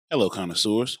Hello,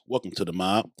 connoisseurs. Welcome to the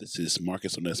mob. This is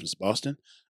Marcus Onesimus Boston.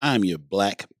 I'm your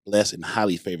black, blessed, and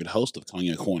highly favored host of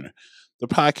Cognac Corner, the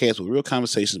podcast with real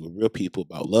conversations with real people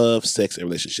about love, sex, and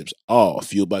relationships, all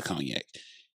fueled by cognac.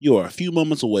 You are a few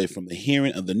moments away from the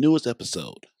hearing of the newest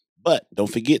episode, but don't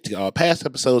forget to our past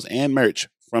episodes and merch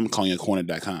from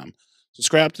cognaccorner.com.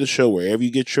 Subscribe to the show wherever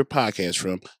you get your podcast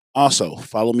from. Also,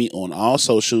 follow me on all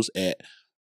socials at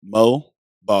Mo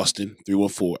Boston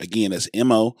 314. Again, that's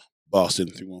MO Boston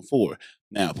 314.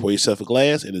 Now, pour yourself a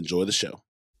glass and enjoy the show.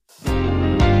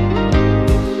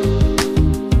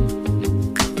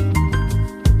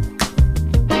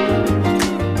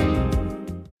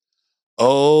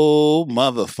 Oh,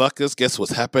 motherfuckers, guess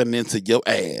what's happening to your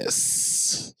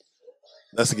ass?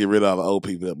 Let's get rid of all the old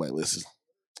people that might listen.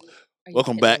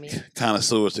 Welcome back,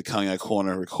 connoisseurs, to Cognac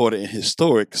Corner, recorded in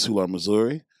historic Soulard,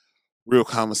 Missouri. Real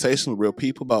conversation with real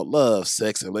people about love,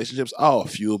 sex, and relationships, all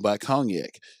fueled by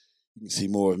cognac. You can see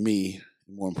more of me,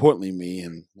 more importantly me,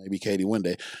 and maybe Katie one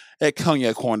day, at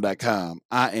cognaccorn.com.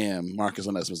 I am Marcus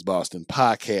Onesimus Boston,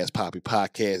 podcast Poppy,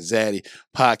 podcast Zaddy,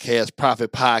 podcast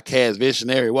Prophet, podcast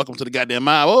Visionary. Welcome to the goddamn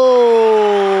mob.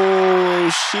 Oh,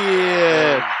 shit.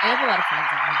 I have a lot of friends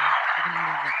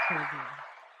on here.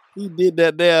 He did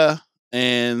that there.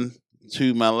 And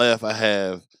to my left, I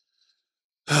have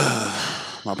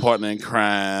my partner in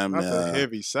crime. That's a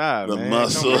heavy side, the man.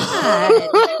 muscle.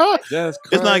 That's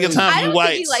It's not a good time I for you don't think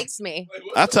whites. he likes me.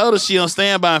 I told her she on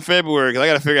standby in February because I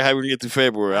got to figure out how we're going to get through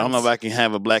February. I don't know if I can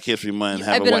have a Black History Month and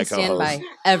have I've a been on white co-host. standby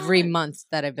every month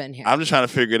that I've been here. I'm just trying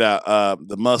to figure it out.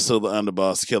 The muscle, the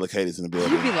underboss, Killer Katie's in the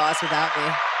building. You'd be lost without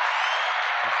me.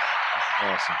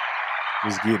 awesome.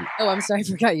 Let's get it. Oh, I'm sorry. I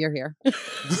forgot you're here.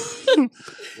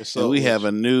 What's So up? we have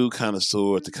a new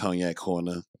connoisseur at the Cognac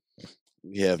Corner.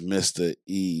 We have Mr.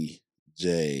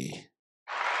 E.J.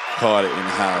 Carter in the know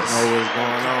house. what's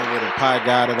going on with the pie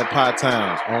god of the pie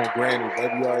town. On Granny,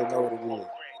 baby, you already know what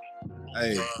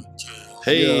it is.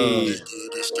 Hey. Hey.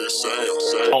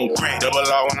 On double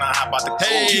R when I hop out the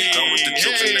Hey, come with the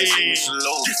troops and they see me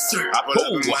salute. I pull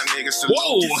up in my niggas salute.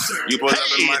 Whoa. You pull up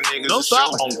in my Hey, niggas don't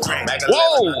salute. stop. On back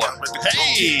Whoa. 11, I jump with the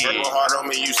Hey. coupe. Purple heart on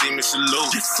me, you see me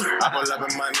salute. I pull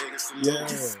up in my niggas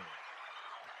salute.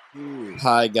 Yeah.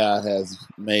 Pie Guy has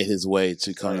made his way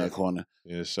to Cognac Corner.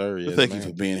 Yes, sir. Yes, Thank you man.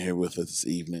 for being here with us this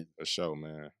evening. For sure,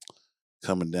 man.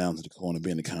 Coming down to the corner,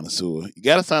 being the connoisseur. You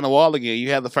got to sign the wall again.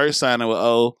 You had the first signing with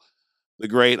the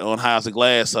great on House of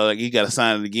Glass, so you got to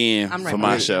sign it again I'm right for my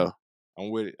behind you. show. I'm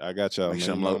with it. I got y'all, Make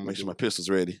sure, man. make sure my pistol's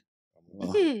ready.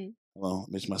 Hold on,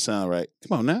 make sure my sound right.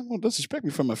 Come on now, don't disrespect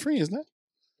me from my friends now.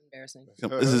 Embarrassing.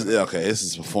 Come, this is okay. This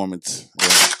is performance.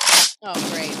 Oh,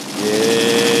 great.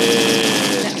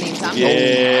 Yeah, That means I'm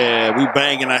yeah. We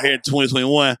banging out here in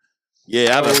 2021.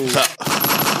 Yeah,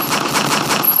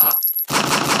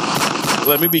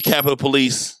 let me be Capitol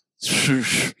Police.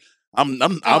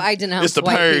 I denounced It's the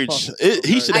white purge. people.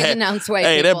 He should I have. denounce white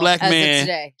Hey, people that black as of man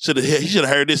today. he should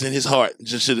have heard this in his heart.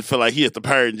 Just should have felt like he hit the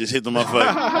purge and just hit the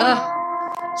motherfucker.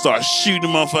 Start shooting the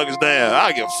motherfuckers down. I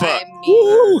don't give a fuck. I mean,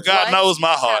 Woo, God what knows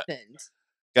my heart. happened?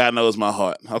 God knows my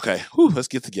heart. Okay, whew, let's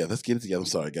get together. Let's get it together. I'm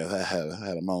sorry, guys. I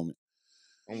had a moment.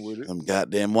 I'm with it. Them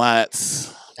goddamn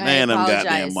whites. I Man, them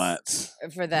goddamn apologize whites.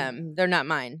 For them. They're not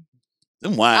mine.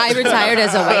 Them whites. I retired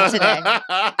as a white today.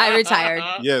 I retired.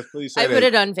 Yes, please say I that. put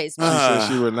it on Facebook. She said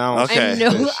she renounced. Okay.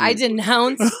 I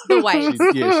denounce the whites.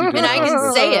 And I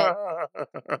can say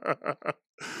it.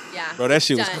 Yeah. Bro, that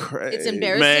shit was Done. crazy. It's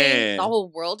embarrassing. Man. The whole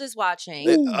world is watching.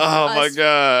 Oh my Us.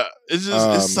 god. It's just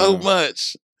it's so man.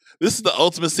 much. This is the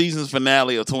ultimate season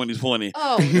finale of 2020.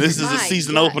 Oh, This is the my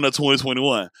season God. opener of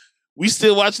 2021. We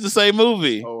still watching the same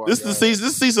movie. Oh my This is the God. season.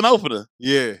 This is season opener.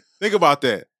 Yeah. Think about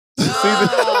that.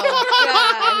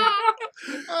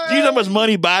 Oh, Do you know how much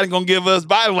money Biden gonna give us?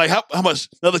 Biden like how much?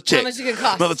 Another God. check. How much it could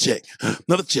cost? Another check.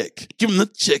 Another check. Give them the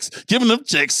checks. Give them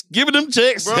checks. Give them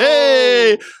checks. Bro,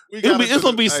 Hey. It's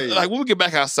gonna be hey, like when we get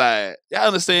back outside. Y'all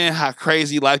understand how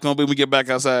crazy life gonna be when we get back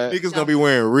outside? niggas gonna be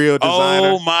wearing real designer.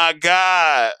 Oh my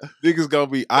god. Niggas gonna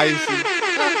be icy.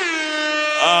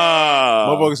 Uh,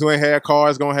 Motherfuckers who ain't had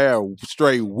cars gonna have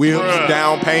straight whips, Bruh.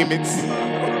 down payments.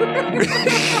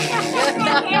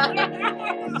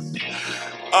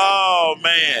 oh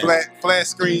man. Flat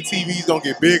screen TVs gonna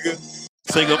get bigger.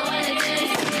 Single.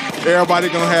 Everybody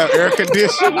gonna have air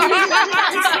conditioning.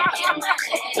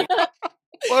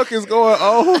 Fuck is going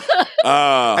on?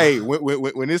 Hey,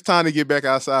 when it's time to get back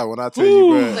outside, when I tell you, Ooh.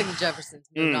 bro, It's like the Jeffersons.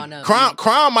 Moved on up.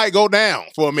 crime might go down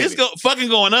for a minute. it's fucking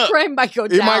going up. Crime might go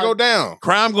down. It might go down.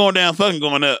 Crime going down, fucking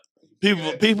going up. People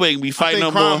ain't gonna be I fighting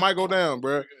think no crime more. might go down,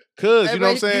 bro. Cause you know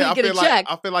what I'm Everybody saying. gonna get a check.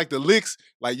 I feel like the licks.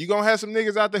 Like you gonna have some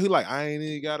niggas out there who like I ain't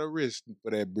even got a wrist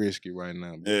for that brisket right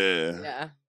now. Bro. Yeah. Yeah.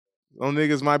 Them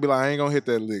niggas might be like, I ain't gonna hit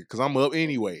that lick because I'm up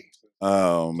anyway.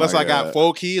 Oh, my Plus, I got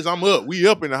 4 kids. I'm up. We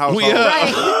up in the household. We up. Right.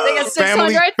 They got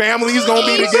 600. Families gonna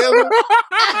be together.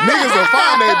 Niggas will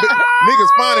niggas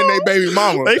finding their baby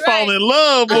mama. They fall in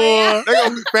love, boy.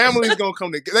 Families gonna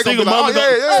come together. They Single gonna be like,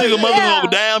 mothers, single mothers yeah. gonna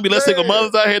go down. Be less single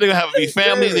mothers out here. They're gonna have to be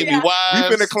families. They be we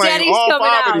wives. finna claim Daddy's all coming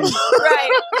 5 out. of these.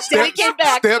 Right. Daddy came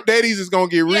back. Stepdaddies is gonna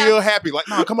get real happy. Like,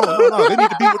 nah, come on, no. They need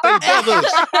to be with their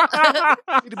brothers.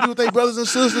 They need to be with their brothers and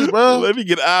sisters, bro. Let me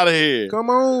get out of here. Come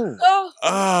on. Oh.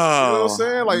 Oh, You know what I'm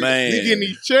saying? Like, man. we getting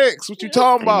these checks. What you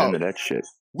talking about? Remember that shit.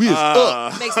 We is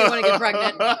up. Makes me want to get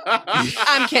pregnant.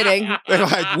 I'm kidding. They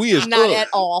like, we is Not up. at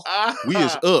all. We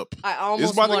is up. I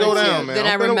almost about to wanted go down, man. Then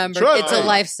I I'm finna- remembered trust it's a me.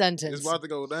 life sentence. It's about to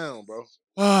go down, bro. It's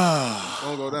Oh,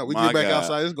 gonna go down. We my get back God.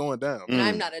 outside. It's going down. And Mm.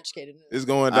 I'm not educated. It's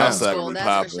going down. Outside School, be that's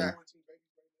popping. for sure.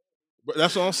 But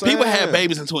that's what I'm saying. People had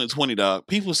babies in 2020, dog.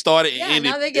 People started Yeah, and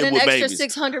ended now they get an with extra babies.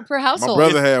 600 per My household.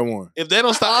 brother had one. If they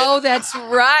don't stop, Oh, that's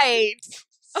right.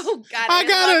 Oh God, I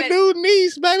got a new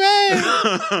niece, baby.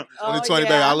 Oh, 2020,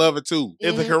 baby. I love her too.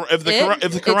 if the Mhm. cor- if the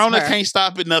It's corona her. can't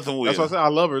stop it, nothing will. That's what I said. I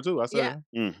love her too. I said,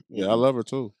 Yeah. yeah, I love her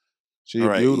too. She's All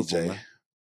right, beautiful, EJ. man.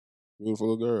 Beautiful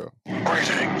little girl.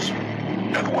 Greetings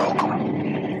and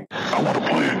welcome. I want to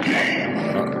play a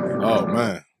game. Oh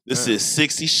man. This Man. is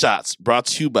 60 Shots, brought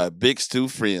to you by Big Stu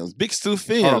Films. Big Stu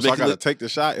Films. Hold on, so I Make it gotta look- take the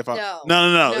shot if I. No.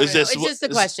 No. It's just the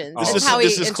questions. this That's is- how he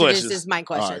this is introduces questions. my All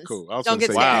questions. right, cool. I was Don't gonna get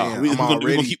say, scared. Wow, damn, we I'm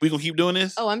already. gonna keep doing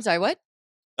this. Oh, I'm sorry. What?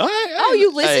 All right, Oh,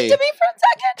 you listened hey, to me for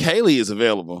a second? Kaylee is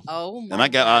available, Oh my and I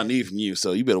got all I God. need from you,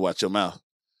 so you better watch your mouth.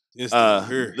 This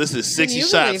This is Can 60 you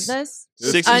Shots. believe this?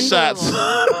 60 shots.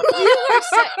 Unbelievable. You are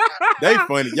They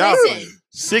funny. Y'all Listen. funny.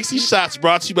 60 Shots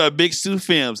brought to you by Big Stu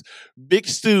Films. Big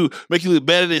Stu make you look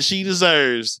better than she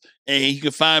deserves. And you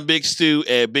can find Big Stu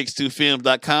at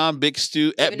bigstufilms.com. Big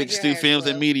Stu at Even Big if your Stu hair's Films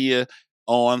blue. and Media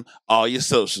on all your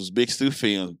socials. Big Stu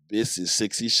Films. This is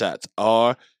 60 Shots.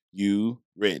 Are you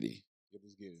ready?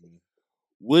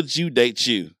 Would you date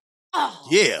you? Oh.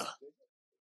 Yeah.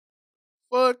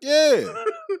 Fuck yeah.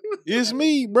 It's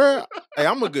me, bro. Hey,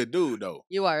 I'm a good dude though.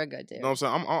 You are a good dude. You know what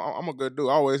I'm saying? I'm a good dude.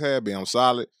 I always have been. I'm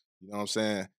solid. You know what I'm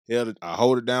saying? I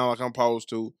hold it down like I'm supposed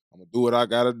to. I'm gonna do what I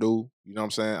gotta do. You know what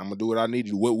I'm saying? I'm gonna do what I need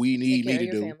to do, what we need Take me care to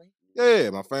of do. your family. Yeah,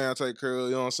 my family take care of,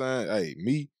 you know what I'm saying? Hey,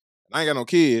 me, I ain't got no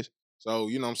kids. So,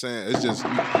 you know what I'm saying? It's just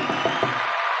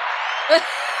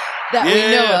That we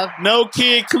know of. No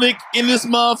kid click in this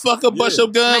motherfucker. Bust Yeah.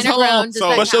 your guns. Minor Hold on. ground, does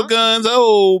that Bust your count? guns.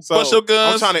 Oh, so bust your I'm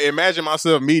guns. trying to imagine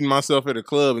myself meeting myself at a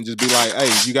club and just be like, hey,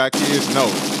 you got kids? No.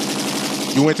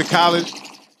 You went to college?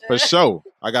 For sure.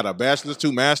 I got a bachelor's,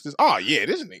 2 masters. Oh yeah,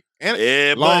 this nigga. And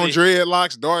Yeah, long buddy.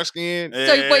 dreadlocks, dark skin.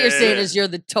 So what you're saying Yeah. is you're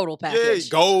the total Yeah, package.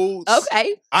 gold.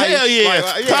 Okay. Hell yeah.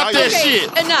 Talk that Okay, shit.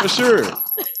 enough. For sure.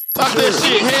 Talk that Sure.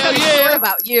 shit. Hell What yeah.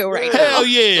 about you right Hell now?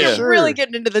 yeah. You're Sure. really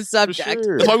getting into the For subject.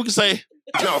 sure. That's why we can say,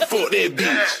 Now fuck that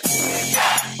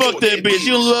bitch. fuck that bitch.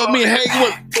 You don't love me. Hey,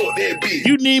 what? Fuck that bitch.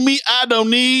 You need me. I don't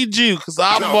need you. Because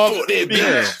I'm Now off. fuck that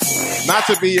Yeah. bitch. Not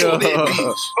to be Fuck that bitch.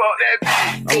 Fuck that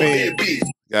bitch. Fuck mean, that bitch.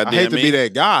 I hate to be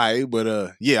that guy,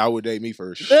 but yeah, I would date me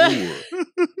for sure.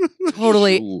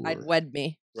 Totally. Sure. I'd wed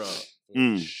me. Bro.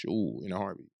 Mm. Sure. In a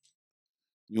heartbeat.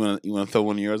 You want to throw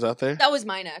one of yours out there? That was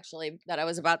mine actually that I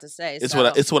was about to say. It's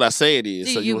so. what I say it is.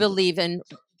 Do So you wanna- believe in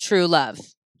true love Do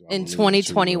I in believe true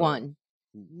 2021?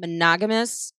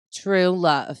 Monogamous, true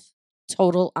love,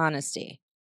 total honesty.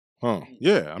 love? Huh.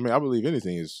 Yeah. I mean, I believe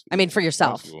anything is. I mean, for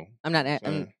yourself. possible. I'm not.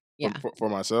 Saying. Yeah. For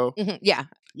myself. Mhm, yeah.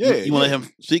 Yeah. You want to let him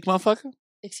speak, motherfucker?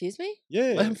 Excuse me.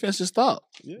 Yeah. Let him finish his thought.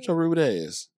 Yeah. What's your rude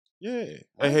ass? Yeah.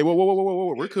 Hey, whoa.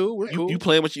 We're cool. We're cool. You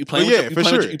playing with you Well, playing yeah, with for you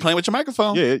playing with sure. you playing with your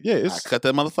microphone. Yeah. I It's cut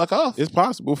that motherfucker off. it's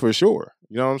possible for sure.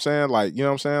 You know what I'm saying? Like, you know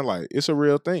what I'm saying? Like, it's a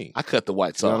real thing. I cut the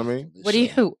whites You know off. what I mean? What do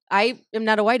you? I am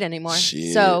not a white anymore.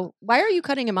 Shit. So why are you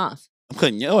cutting him off I'm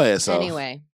cutting your ass off.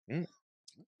 anyway? Mm.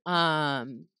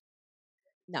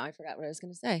 Now I forgot what I was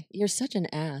going to say. You're such an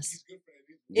ass,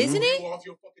 isn't he?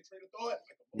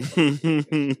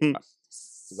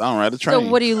 Cause I don't ride the train. So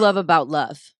what do you love about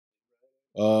love?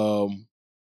 Um,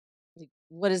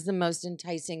 What is the most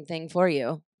enticing thing for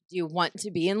you? Do you want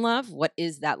to be in love? What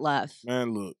is that love?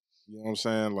 man, look, you know what I'm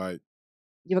saying? Like,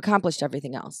 You've accomplished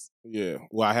everything else, yeah.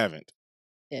 Well, I haven't.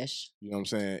 ish. You know what I'm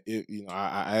saying?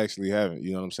 I actually haven't.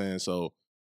 You know what I'm saying? So,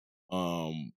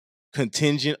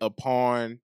 contingent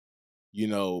upon,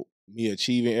 me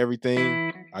achieving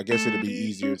everything, I guess it'll be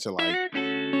easier to like,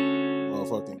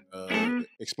 motherfucking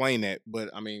explain that.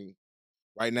 But I mean,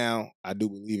 right now, I do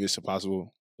believe it's a possibility.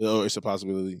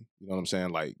 You know what I'm saying?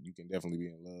 Like, you can definitely be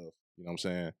in love. You know what I'm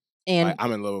saying? And Like,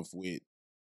 I'm in love with,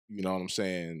 you know what I'm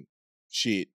saying,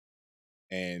 shit.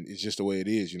 and it's just the way it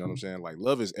is. You know what I'm saying? Like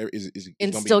love is And gonna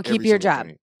be still in every keep your single job.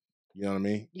 thing. You know what I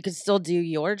mean? You could still do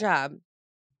your job.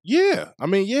 Yeah, I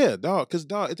mean, yeah, dog. Because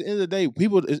dog, at the end of the day,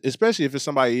 people, especially if it's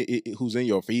somebody who's in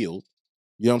your field,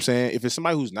 you know what I'm saying. If it's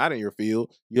somebody who's not in your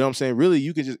field, you know what I'm saying. Really,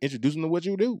 you can just introduce them to what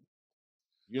you do.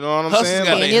 You know what I'm Hustlers saying?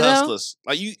 gotta Can date you, though? hustlers.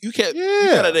 Like you can't. You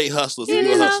Yeah. gotta date hustlers. Can If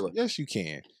you're you, a though? hustler. Yes, you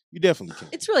can. You definitely can.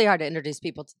 It's really hard to introduce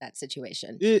people to that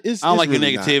situation. It's I don't like really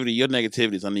your negativity. Your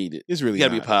negativity is unneeded. It's really You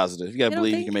gotta not. be positive. You gotta You don't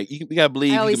believe you think? can make. You gotta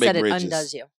believe I you always can make said it bridges.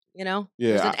 undoes you. You know, Yeah,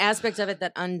 there's an aspect of it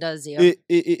that undoes you.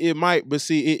 It might, but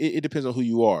see, it depends on who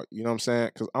you are. You know what I'm saying?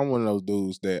 Because I'm one of those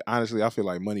dudes that honestly I feel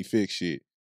like money fix shit.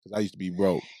 Because I used to be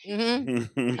broke. hmm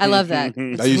I love that. I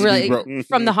It's used really to be broke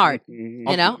from the heart. You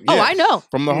know? yeah. Oh, I know.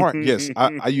 from the heart. Yes,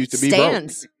 I used to be broke.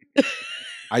 Stands.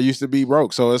 I used to be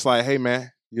broke, so it's like, hey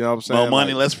man, you know what I'm saying? More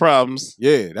money, Like, less problems.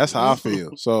 yeah, that's how I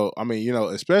feel. So I mean, you know,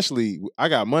 especially I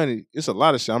got money. It's a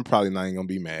lot of shit I'm probably not even gonna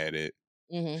be mad at.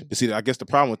 hmm But see, I guess the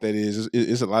problem with that is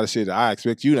it's a lot of shit that I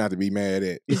expect you not to be mad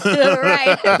at.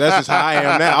 Right. That's just how I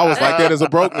am now. I was like that as a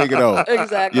broke nigga though.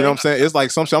 Exactly. You know what I'm saying? It's like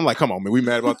some shit. I'm like, come on, man, we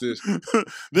mad about this.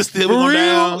 This still For going real?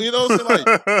 down. You know what I'm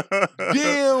saying?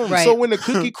 Damn. Right. So when the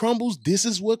cookie crumbles, this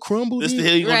is what crumbled. This it? the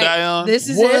hill you gonna Right. die on. This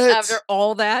is What? it after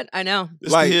all that. I know.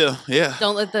 This like- the hill. Yeah.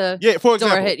 Don't let the Yeah, for door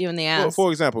example. hit you in the ass.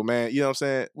 For example, man, you know what I'm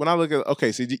saying? When I look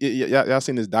at see, y'all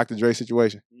seen this Dr. Dre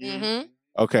situation? hmm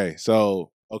Okay,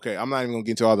 so I'm not even gonna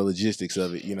get into all the logistics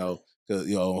of it, you know, because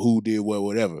you know who did what,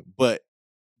 whatever. But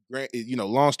you know,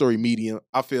 long story medium,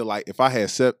 I feel like if I had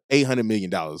 $800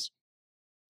 million,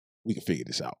 we can figure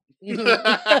this out.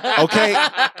 Okay,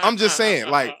 I'm just saying,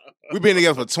 like we've been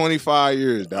together for 25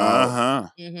 years, dog. Uh-huh.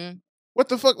 hmm What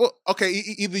the fuck? Well, okay,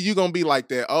 either you gonna be like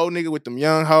that old nigga with them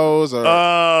young hoes, or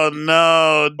Oh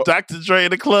no, Dr. Dre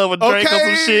in the club with Drake on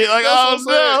some shit. Like, that's oh what I'm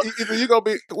no. saying. Either you gonna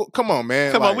be, well, come on,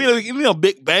 man. Come on, like, we don't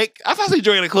big bank. If I see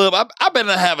Dre in the club, I better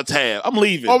not have a tab. I'm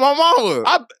leaving. Oh my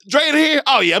mama. Dre in here?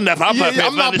 Oh yeah, I'm not Yeah,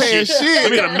 I'm not paying shit.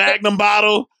 Let me get a Magnum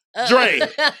bottle. Dre,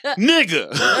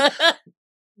 nigga.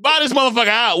 Buy this motherfucker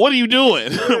out. What are you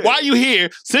doing? Why are you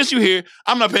here? Since you here,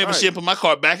 I'm not paying for Right. shit. Put my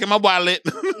card back in my wallet.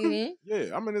 Mhm.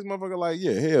 Yeah, I'm in this motherfucker like,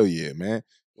 yeah, hell yeah, man.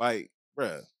 Like,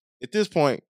 bruh, at this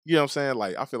point, you know what I'm saying?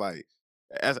 Like, I feel like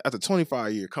after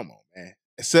 25 years, come on, man.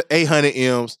 It's 800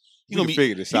 M's. You You gonna can be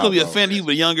figure this You out. gonna be bro. offended. You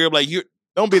with a young girl like you're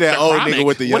Don't be that the old chronic. nigga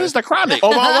with the young. What is the chronic? Oh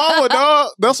my mama,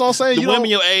 dog. That's what I'm saying. The You women don't,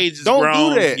 your age is don't do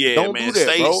grown. that. Yeah, Don't man. do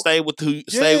that, bro. Stay with who.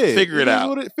 yeah, Figure it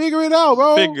out. Figure it out,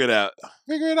 bro. Figure it out.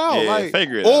 Figure it out. Yeah, like,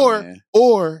 figure it out, man.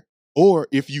 or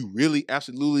if you really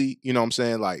absolutely, you know what I'm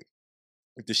saying, like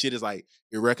if the shit is like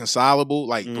irreconcilable,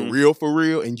 like Mhm. for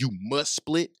real, and you must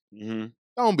split, Mm-hmm.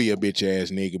 don't be a bitch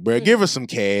ass nigga, bro. Give her some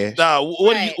cash. Nah,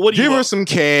 what Right. do you Give her want? some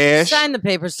cash. Sign the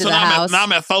papers to So the now house.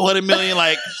 I'm at 400 million.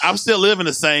 Like I'm still living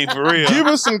the same for real. Give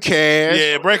her some cash.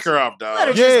 Yeah, break her off, Let her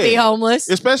dog. just be Yeah. homeless.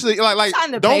 Especially like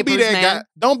Sign the don't be papers, that man. guy.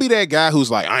 Don't be that guy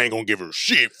who's like, I ain't gonna give her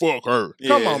shit. Fuck her.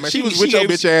 Come Yeah. on, man. She She- was she with your gave-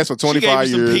 bitch ass for She gave 25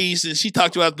 you some years. peace and she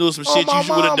talked you out doing some Oh, shit my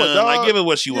you would have mama, done. Like dog. give her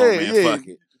what she want, man. Fuck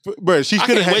it. But she I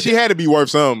could can't have. wait She to- had to be worth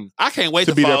something I can't wait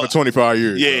to be there fall- for 25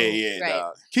 years. Yeah, bro. yeah, Right.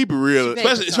 dog. Keep it real. She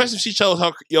paid- Especially if she chose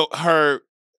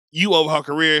you over her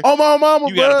career. Oh my mama,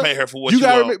 you gotta bruh. pay her for what You you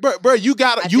gotta, want. bro. You I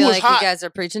gotta. feel You was like hot. you guys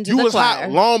are preaching to You the was choir.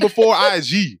 hot long before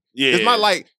IG. Yeah, It's not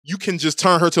like you can just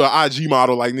turn her to an IG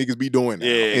model like niggas be doing now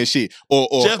Yeah. and shit.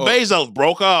 Or Jeff Bezos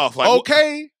broke off. Like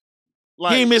okay.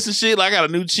 he ain't missing shit. Like I got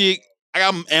a new chick. I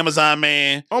got an Amazon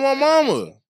man. Oh my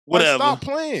mama. Whatever. Like, stop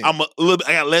playing. I'm a little bit.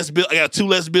 I got 2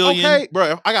 less billion. Okay,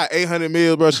 bro. I got 800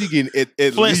 mil, bro. She getting at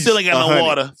Flint least still ain't got 100. no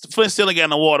water. Flint still ain't got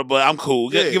no water, but I'm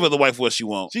cool. Yeah. Give her the wife what she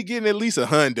wants. She getting at least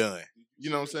 100 done. You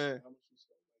know what I'm saying?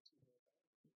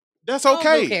 That's Oh,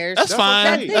 okay. who cares? That's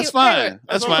fine. okay. That's fine.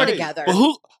 That's okay. fine. Together.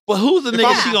 But who's the If nigga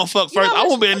I'm- she gonna fuck You know first? I how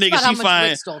won't be a much- nigga that's about she how much Rick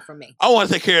find. stole from me. I want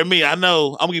to take care of me. I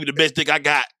know I'm gonna give you the best dick I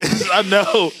got. I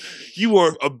know you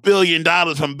were $1 billion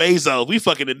from Bezos. We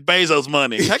fucking in Bezos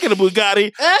money. I get a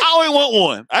Bugatti. I only want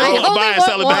one. I I just want to only buy and want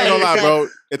sell it one. I ain't gonna lie, back. bro.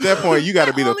 At that point, you got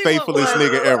to be the Only one faithfulest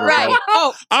word. nigga ever, Right. bro.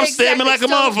 Oh, I'm Stedman like a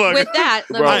So motherfucker. With that,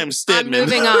 Bro. I am Stedman. I'm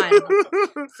moving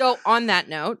on. So on that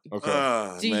note, Okay.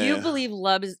 Oh, do man. you believe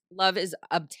love is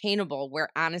obtainable where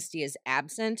honesty is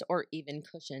absent or even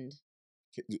cushioned?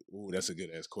 Ooh, that's a good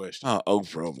ass question. Oh,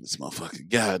 Oprah over this motherfucker.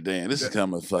 God damn, this is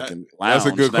become a fucking That's a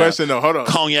lounge good now. question, though. Hold on.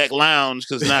 Cognac lounge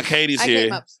because now Katie's I came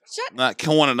here. up. Shut. Not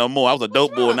Corner no more. I was a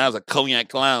dope boy. wrong? Now I was a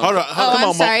cognac lounge. Hold on. Oh, Hold on. I'm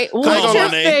Mo. sorry. Come What's on, your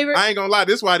Monet. favorite? I ain't gonna lie.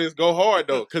 This is why this go hard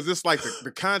though, because it's like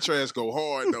the contrast go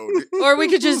hard though. Or we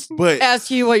could just But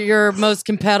ask you what your most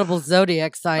compatible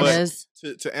zodiac sign But- is.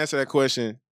 to answer that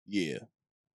question, yeah.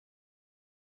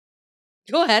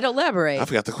 Go ahead, elaborate. I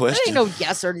forgot the There question. ain't no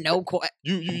yes or no question.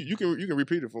 You can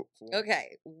repeat it for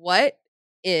Okay, what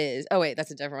is, oh wait,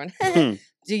 that's a different Hmm. one.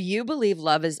 Do you believe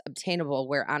love is obtainable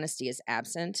where honesty is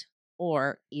absent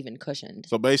or even cushioned?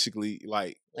 So basically,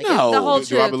 like, Like No. it's the whole do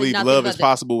truth I and believe nothing love but is the-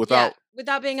 possible without?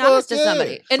 without being Fuck honest to yeah.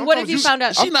 somebody. And what if Sometimes you you- found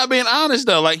out She's not being honest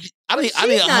though. Like I need, I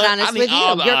need, she's not honest I need with you?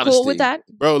 all the You're cool with honesty.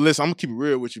 that? Bro, listen, I'm gonna keep it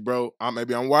real with you, bro.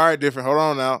 Maybe I'm wired different. Hold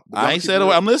on now. But I I'ma ain't keep said it it.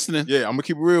 real. I'm listening. Yeah, I'm gonna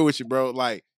keep it real with you, bro.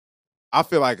 Like, I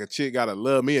feel like a chick gotta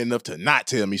love me enough to not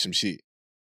tell me some shit.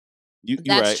 You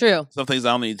That's right. true. Some things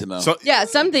I don't need to know. So, Yeah,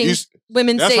 some you things s-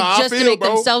 women that's say how I just to feel, make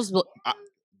bro. themselves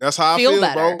that's how I feel feel,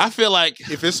 better. bro. I feel like,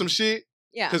 If it's some shit,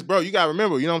 yeah. because bro, you gotta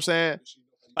remember, you know what I'm saying?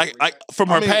 like from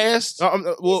I her mean, past. Well,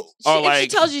 or If she like-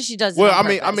 tells you she does it well, on I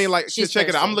mean, purpose, like, she's check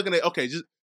it out. I'm thirsty. looking at just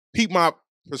peep my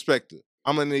perspective.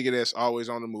 I'm a nigga that's always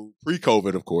on the move,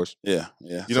 pre-COVID, of course. Yeah,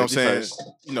 yeah. You know what I'm Safety saying? first.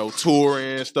 You know,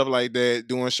 touring, stuff like that,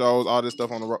 doing shows, all this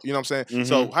stuff on the road. You know what I'm saying?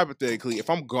 So Mhm. hypothetically, if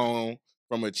I'm gone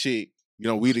from a chick, you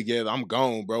know, we together, I'm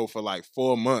gone, bro, for like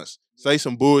 4 months. Say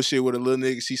some bullshit with a little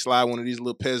nigga, she slide one of these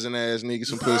little peasant ass niggas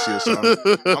some pussy or something.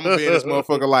 I'm gonna be in this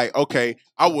motherfucker like, okay,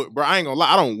 I would, bro, I ain't gonna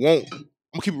lie, I'm gonna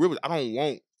keep it real with you. I don't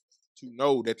want to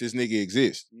know that this nigga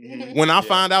exists. Mhm. When I Yeah.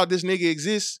 find out this nigga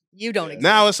exists, You don't exist.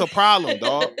 now it's a problem,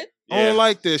 dog. I Yeah. don't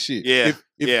like that shit. Yeah.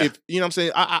 If you know what I'm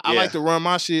saying, I Yeah. like to run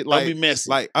my shit Don't like, be messy.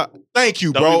 thank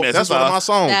you, Don't bro. be messy. That's That's one of all. my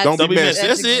songs. That's- Don't Don't be be messy. messy.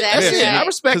 That's it. exactly That's it. I right.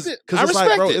 respect it. I it's like,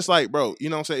 respect bro, it. it's like, bro, you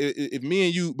know what I'm saying? If me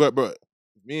and you, but bro,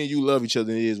 me and you love each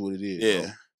other, it is what it is. Yeah.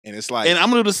 Bro. And it's like, And I'm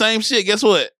gonna do the same shit. Guess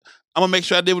what? I'm gonna make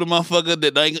sure I deal with a motherfucker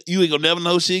that you ain't gonna never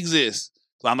know she exists.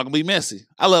 So I'm not gonna be messy.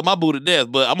 I love my boo to death,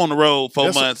 but I'm on the road 4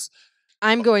 That's a- months.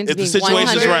 I'm going to If be the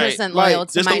situation's 100% right, loyal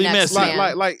to just my don't be next messy.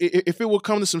 man. like if it would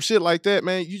come to some shit like that,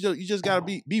 man, you just gotta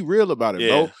be real about it, Yeah.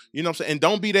 bro. You know what I'm saying? And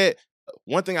don't be that.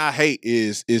 One thing I hate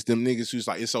is them niggas who's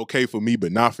like, it's okay for me,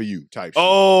 but not for you type shit.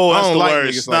 Oh, I that's don't the like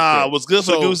worst. niggas like Nah, that. what's good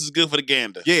for the So- goose is good for the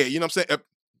gander. Yeah, you know what I'm saying?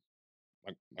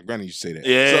 My granny used to say that.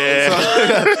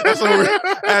 Yeah.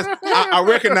 I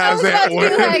recognize I that was one.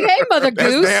 about to be like, hey, Mother That's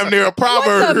Goose. damn near a What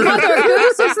proverb. the Mother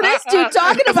Goose is this dude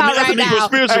talking about That's right a Negro now?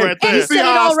 spiritual Hey, right And there. he said it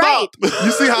all right.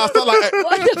 You see how I felt like,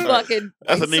 What the fucking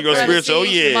That's a Negro supremacy spiritual. Oh,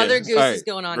 yeah. Mother Goose Hey, is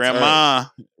going on? Grandma.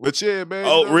 but yeah, man.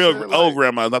 you Oh, know what I'm real saying? old Like,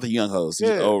 grandma, not the young hoes.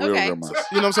 Yeah. Old real Okay. grandma. You know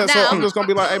what I'm saying? So Now- I'm just gonna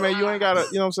be like, hey man, you ain't gotta,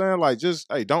 you know what I'm saying? Like, just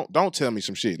hey, don't tell me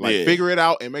some shit. Like, Yeah. figure it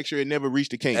out and make sure it never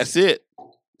reached the king. That's it.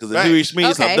 Because if Right. you reach me,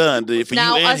 it's Okay. I'm done. dude, For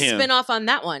Now you a and him. spin off on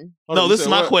that one. Hold No, on, you this is said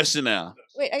my what? question now.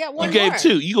 Wait, I got one You gave more.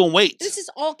 2. You gonna wait. This is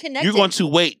all connected. You're going to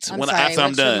wait I'm when sorry, after I'm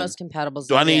what's your done. most compatible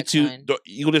Do I need zodiac to? sign?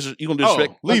 You gonna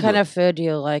disrespect? What Libra. kind of food do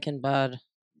you like in bed?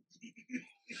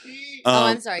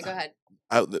 I'm sorry. Go ahead.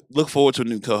 I look forward to a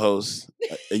new co-host,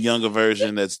 a younger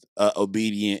version that's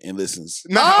obedient and listens.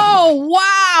 No. Oh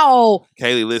wow!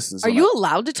 Kaylee listens. Are when you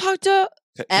allowed to talk to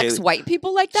Kaylee- ex-white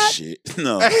people like that? Shit,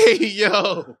 no. Hey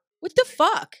yo. What the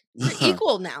fuck? You're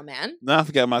equal now, man. No, I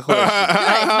forgot my question.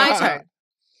 Good. My turn.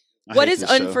 I What hate is this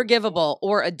show. unforgivable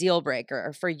or a deal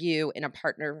breaker for you in a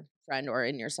partner, friend, or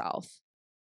in yourself?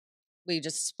 We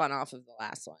just spun off of the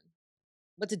last one.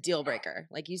 What's a deal breaker?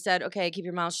 Like you said, okay, keep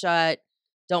your mouth shut.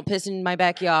 Don't piss in my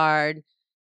backyard.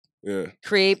 Yeah.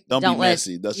 Creep. Don't be let-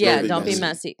 messy. That's yeah, really don't be messy.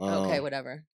 messy. Okay,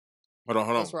 whatever. Hold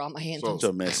on. Those were all my answers.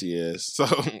 Your messy ass. So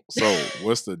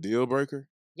what's the deal breaker?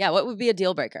 Yeah, what would be a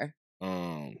deal breaker?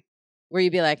 Where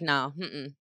you'd be like, no,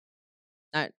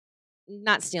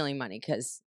 not stealing money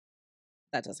because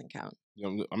that doesn't count. You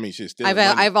know, I mean, shit. Stealing I've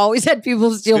money. I've always had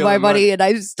people steal my Stealing money money. and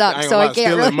I'm stuck, ain't so gonna I lie, can't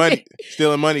stealing really. money.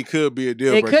 Stealing money could be a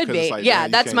deal It breaker. could 'cause be. it's like, Yeah, man,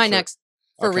 you that's can't my trust- next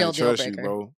I for can't real deal trust you, breaker.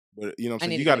 bro. But you know what I I'm saying?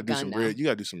 need You to got get to a do gun some now. real. You got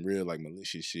to do some real like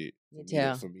malicious shit. Me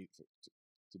For me too.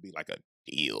 to be like a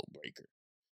deal breaker.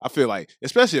 I feel like,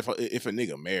 especially if a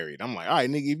nigga married, I'm like, all right,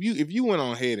 nigga, if you went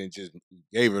on ahead and just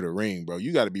gave her the ring, bro,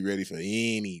 you got to be ready for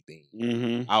anything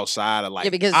Mm-hmm. outside of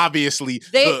like because obviously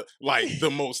they-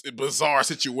 the most bizarre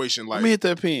situation. Like, Let me hit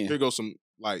that here pen. goes some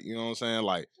like, you know what I'm saying?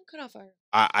 Like, Cut off our.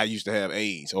 I used to have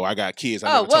AIDS, or I got kids I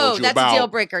Oh, never whoa, told you that's about. a deal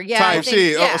breaker. Yeah, I type think,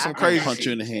 shit, or yeah. some I'm crazy gonna punch shit.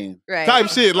 you in the hand. Right. Type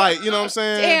shit, like, you know what I'm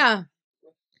saying? Damn.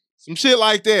 Some shit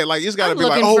like that. Like, it's got to I'm be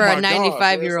like, looking oh for my a God.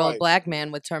 95-year-old Like, black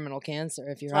man with terminal cancer.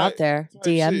 If you're Type- out there, type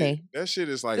DM shit. me. That shit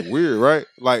is like weird, right?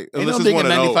 Like, Ain't unless no it's one nigga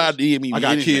of 95 those. DM me I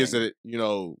got anything. kids that, you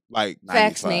know, like,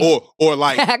 Fax 95. me. or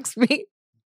like Text me.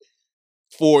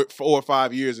 4 or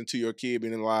 5 years into your kid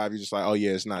being alive, you're just like, oh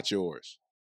yeah, it's not yours.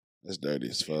 That's dirty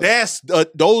as fuck.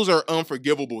 Those are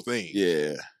unforgivable things.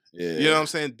 Yeah. Yeah. You know what I'm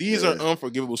saying? These are Yeah.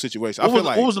 unforgivable situations. What I feel was,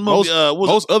 like what was the movie?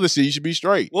 most other shit you should be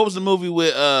straight. What was the movie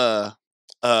with the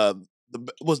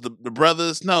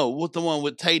brothers? No, what the one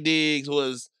with Tay Diggs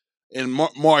was and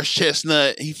Morris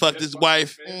Chestnut? He fucked his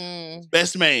wife.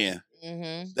 Best Man.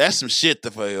 Mm-hmm. That's some shit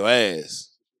for your ass.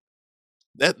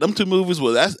 Them 2 movies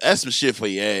was that's some shit for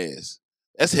your ass.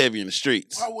 That's heavy in the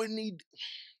streets. Why wouldn't he?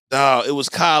 Dog, it was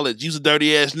college. You was a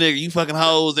dirty ass nigga. You fucking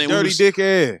hoes. And Dirty dick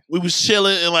ass. we was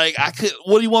chilling and like,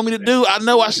 what do you want me to do? I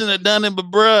know I shouldn't have done it,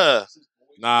 but bruh.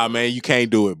 Nah, man, you can't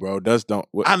do it, bro.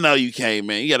 I know you can't,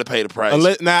 man. You got to pay the price.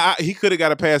 He could have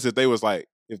got a pass if that was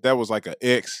like an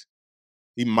ex.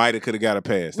 He might have could have got a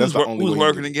pass. That's the only way. We was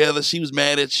working together. She was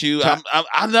mad at you.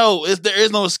 I know. There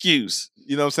is no excuse.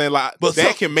 You know what I'm saying? Like, but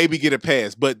that can maybe get a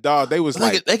pass. But dog, they was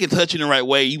like, they can touch you in the right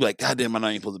way. You be like, God damn, I know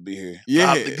I ain't supposed to be here.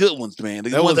 Yeah, the good ones, man.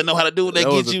 The ones that know how to do it. They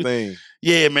get you. Thing.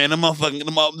 Yeah, man. The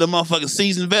motherfucking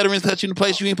seasoned veterans touch you in the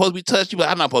place you ain't supposed to be touched. You like,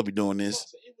 I'm not supposed to be doing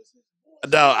this.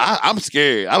 Dog, I'm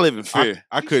scared. I live in fear.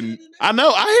 I couldn't. I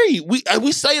know. I hear you.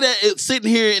 We say that sitting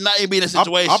here and not even being in a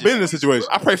situation. I've been in a situation.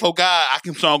 I pray for God. I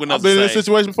can strong enough. I've been in a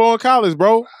situation before in college,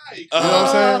 bro. You know what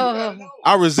I'm saying?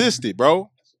 I resisted, bro.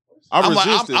 I'm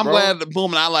glad the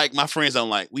boom and I like my friends don't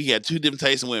like. We got two different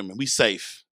tastes in women. We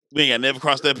safe. We ain't got never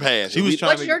crossed that path.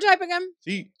 What's your type again?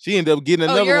 She ended up getting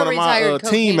another one of my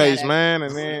teammates, man.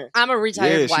 And then I'm a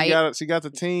retired white. She got the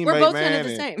teammate, We're both man. kind of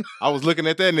the same. I was looking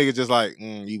at that nigga just like,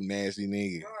 you nasty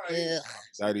nigga.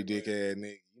 Dirty dick ass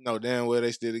nigga. You know damn well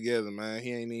they still together, man.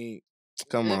 He ain't even.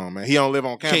 Come on, man. He don't live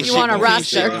on campus. You want a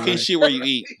roster? You can't shit where you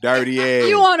eat. Dirty ass.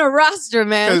 You want a roster,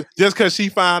 man. Just because she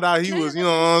found out he was, you know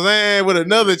what I'm saying, with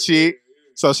another chick.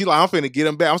 So she like, I'm finna get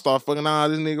him back. I'm start fucking all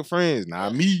this nigga friends.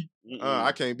 Not me.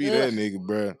 I can't be that nigga,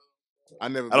 bro. I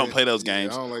don't play those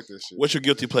games. I don't like that shit. What's your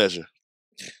guilty pleasure?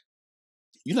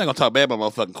 You're not gonna talk bad about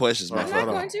motherfucking questions, man. I'm not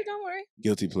going to. Don't worry.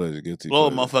 Guilty pleasure. Blow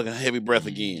a motherfucking heavy breath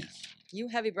again. You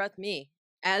heavy breath me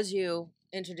as you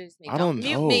introduce me. I don't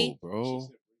mute know, me, bro.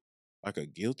 Like a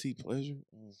guilty pleasure.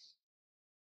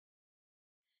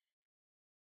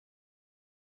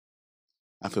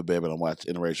 I feel bad, but I'm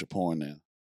watching interracial porn now.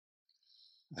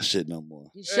 I shouldn't no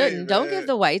more. You shouldn't. Don't give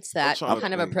the whites that trying to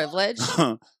kind of a think. privilege.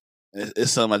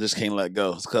 It's something I just can't let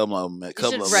go. It's a couple of them, man.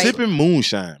 Sipping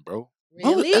moonshine, bro.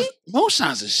 Really?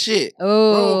 Moonshine's a shit.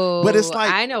 Oh, but it's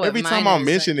like I know every time I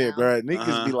mention it, bro,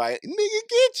 niggas be like, "Nigga,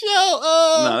 get your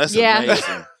No, that's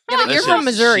amazing. Yeah, but you're from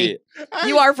Missouri.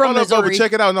 You are from Missouri. But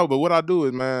check it out. No, but what I do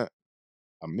is, man,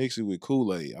 I mix it with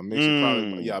Kool-Aid. I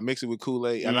mix it with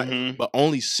Kool-Aid, but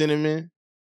only cinnamon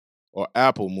or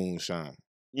apple moonshine.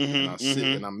 And I sip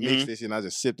and I mix this shit and I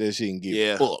just sip that shit and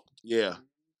get fucked. Yeah.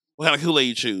 What kind of Kool-Aid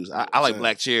you choose? I like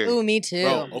black cherry. Ooh, me too.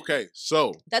 Bro, okay,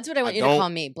 so that's what I want you to call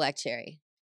me, black cherry.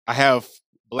 I have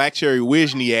black cherry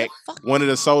Wisniak. One of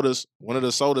the sodas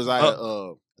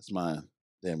that's mine.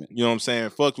 Damn it. You know what I'm saying?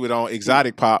 Fucked with on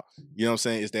Exotic Pop. You know what I'm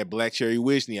saying? It's that black cherry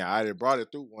Wisniak. I already brought it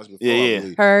through once before. Yeah. I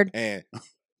believe. Heard. And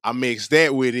I mixed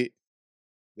that with it.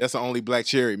 That's the only black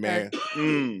cherry, man.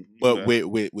 But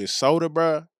with soda,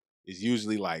 bro, it's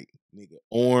usually like nigga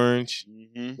orange,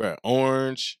 bro,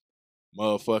 orange,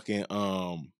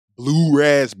 motherfucking blue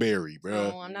raspberry,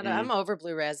 bro. Oh, I'm over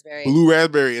blue raspberry. Blue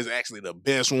raspberry is actually the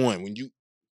best one when you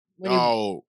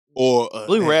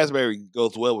blue raspberry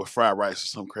goes well with fried rice for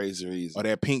some crazy reason. Or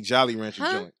that pink Jolly Rancher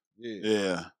joint.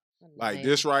 Yeah. Like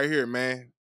this right here,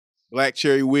 man. Black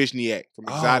cherry Wisniak from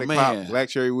Exotic Pop. Black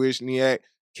cherry Wisniak,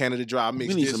 Canada Dry. I mixed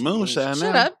we need this some moonshine now.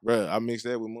 Shut up. Bro, I mixed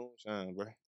that with moonshine, bro.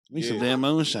 We need some damn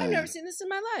moonshine. I've never seen this in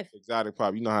my life. Exotic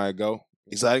Pop, you know how it go.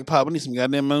 Exotic Pop, we need some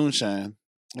goddamn moonshine.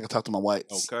 I can talk to my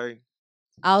whites. Okay.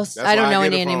 I don't know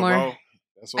any anymore.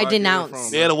 I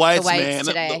denounce. Yeah, the whites, man.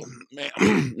 Today.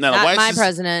 Now, the whites my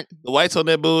president. The whites on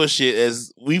that bullshit,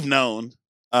 as we've known.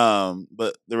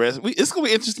 But the rest, it's gonna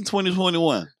be interesting.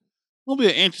 2021. It's gonna be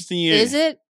an interesting year. Is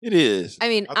it? It is. I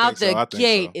mean, out the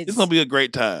gate, it's gonna be a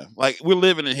great time. Like we're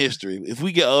living in history. If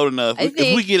we get old enough,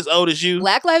 if we get as old as you,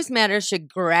 Black Lives Matter should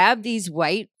grab these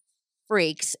white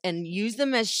freaks and use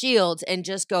them as shields and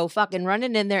just go fucking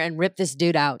running in there and rip this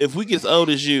dude out. If we get as old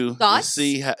as you, thoughts?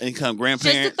 See how income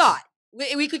grandparents. Just a thought.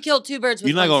 We could kill two birds with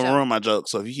You're not one gonna ruin my joke.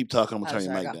 So if you keep talking, I'm gonna turn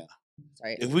your mic down.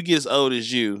 Sorry. If we get as old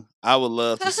as you, I would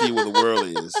love to see where the world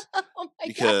is. Oh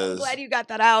my God, I'm glad you got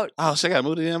that out. Oh shit, I gotta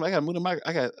move to him. I gotta move the mic.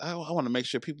 I want to make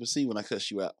sure people see when I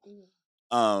cuss you out.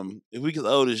 If we get as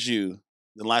old as you,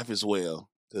 then life is well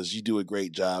because you do a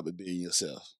great job at being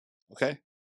yourself. Okay.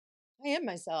 I am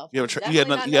myself. You got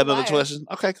another question?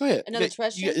 Okay, go ahead. Another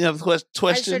question? You got another question?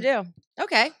 I sure do.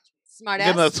 Okay. Smart ass.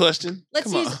 Get another question.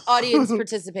 Let's use audience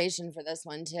participation for this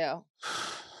one too.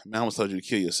 Man, I almost told you to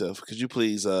kill yourself. Could you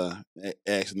please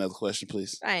ask another question,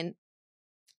 please? Fine.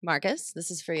 Marcus, this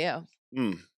is for you.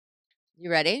 You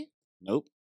ready? Nope.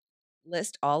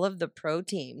 List all of the pro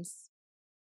teams,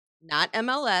 not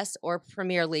MLS or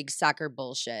Premier League soccer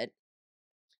bullshit,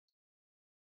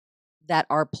 that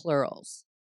are plurals.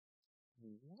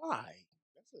 Why?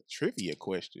 That's a trivia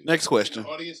question. Next question.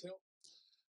 Audience help?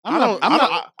 I'm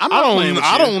not playing with you.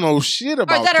 I don't know shit Or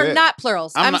about that are not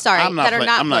plurals. I'm sorry. That are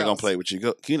not I'm not gonna plurals. play with you.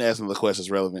 Can you ask me the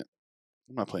questions relevant?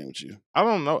 I'm not playing with you. I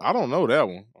don't know that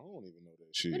one. I don't even know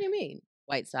that shit. What do you mean?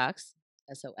 White Sox.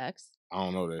 SOX. I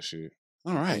don't know that shit.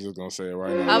 All I'm right. just gonna say it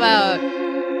right now. How about?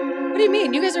 What do you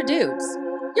mean? You guys are dudes.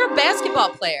 You're a basketball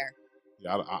player.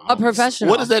 Yeah, A professional.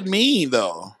 What does that mean,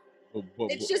 though?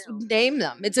 It's just name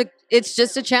them. It's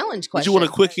just a challenge Did question. you want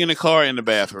to quickie in the car or in the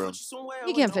bathroom?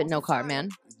 You can't fit in no car, man.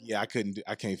 Yeah, I can't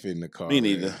fit in the car. Me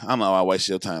neither. man. I'm not gonna waste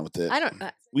your time with that. I don't.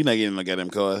 We not getting in no goddamn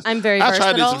cars. I'm very I versatile.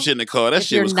 tried to do some shit in the car. That If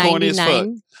shit you're was corny as fuck.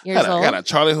 99 years old. Got a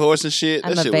Charlie horse and shit.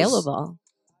 I'm That shit was available.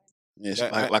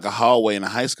 like a hallway in a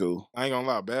high school. I ain't gonna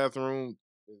lie, bathroom.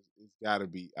 It's gotta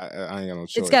be. I ain't got no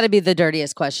choice. It's got to be the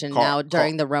dirtiest question Car- now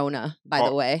during the Rona. By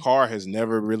the way, car has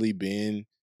never really been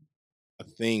a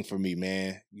thing for me,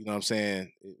 man. You know what I'm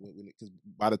saying? Because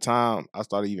by the time I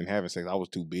started even having sex, I was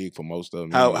too big for most of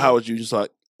them. How would you start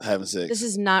having sex? this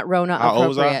is not Rona How old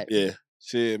was I? appropriate. Yeah.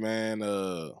 Shit, man.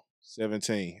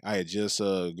 17. I had just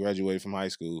graduated from high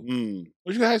school. Where'd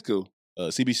you go to high school?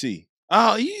 CBC.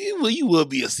 Oh, you will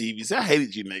be a CBC. I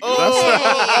hated you niggas.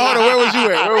 Hold on, where was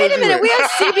you at? Wait a minute, we have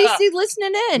CBC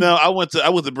listening in. No, I went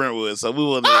to Brentwood, so we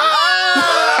will.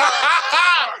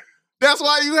 That's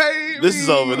why you hate This me. is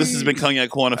over. This has been Cognac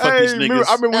Corner. Fuck these niggas.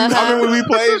 I remember when we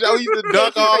played, y'all used to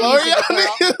dunk all over y'all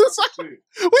niggas.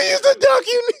 We used to dunk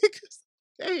you niggas.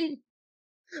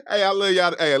 Hey, I love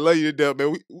y'all. Hey, I love you to death,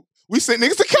 man. We sent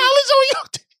niggas to college on y'all.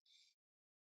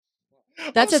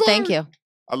 That's I'm a thank sorry. you.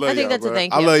 I love I think y'all, that's a bro.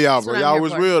 thank I you. love y'all, That's bro. what I'm Y'all here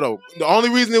was for. real though. The only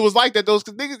reason it was like that, though, is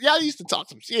because niggas, y'all used to talk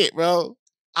some shit, bro.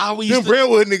 We Them used to,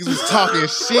 Brentwood niggas was talking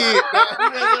shit.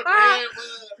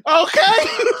 Okay.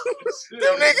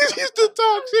 Them niggas used to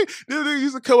talk shit. Them niggas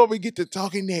used to come up and get to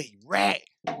talking that rat.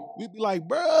 We'd be like,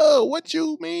 bro, what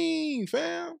you mean,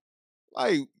 fam?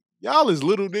 Like, y'all is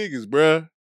little niggas, bro.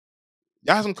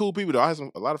 Y'all some cool people, though. I had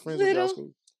a lot of friends in y'all Little.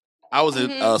 school. I was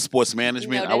in sports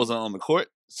management. I Noted. wasn't on the court,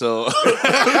 so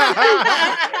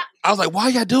I was like, "Why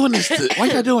y'all doing this? Why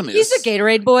y'all doing this? He's a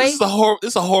Gatorade boy. This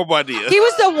is a horrible idea." He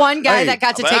was the one guy Hey, that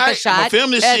got to I'm take like, the "Alright, I'ma shot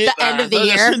film this at shit. the end of the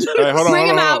Alright, year. Hey, hold on, Bring hold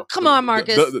him on, out. hold on. Come on,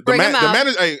 Marcus. Bring him The out.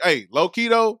 manager, hey, low key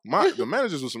though, the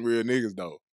managers was some real niggas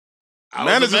though. I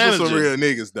was a Managers was some manager. real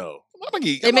niggas though.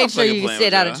 They made sure you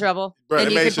stayed out of trouble. Bro, and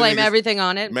they you made could sure blame niggas- everything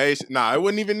on it. Nah, it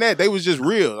wasn't even that. They was just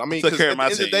real. I mean, Took 'cause care at of the my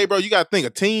end of the team. day, bro, you got to think a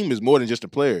team is more than just the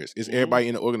players. It's everybody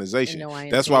in the I organization. know I am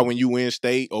That's too. why when you win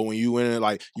state or when you win,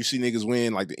 like, you see niggas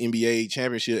win, like, the NBA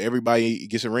championship, everybody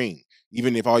gets a ring.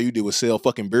 Even if all you did was sell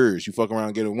fucking birds, you fuck around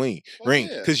and get a ring. yeah.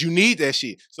 Because you need that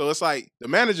shit. So it's like, the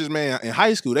managers, man, in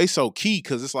high school, they so key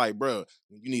because it's like, bro,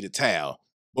 you need a towel.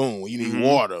 Boom, you need Mhm.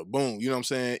 water. Boom, you know what I'm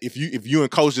saying? If you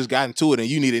and coach just got into it and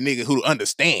you need a nigga who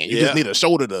understand, you Yeah. just need a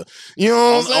shoulder to, you know what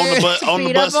I'm on the saying? bus, on the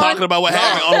Beat bus up on? talking about what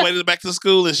happened on the way back to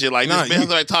school and shit. Like, Nah, this man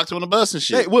like talk to him on the bus and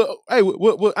shit. Hey, well, I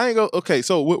ain't go. Okay,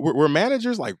 so were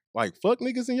managers like fuck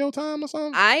niggas in your time or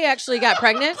something? I actually got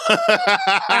pregnant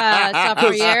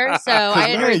sophomore year, so I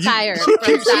had to Man, retire you from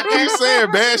keep soccer.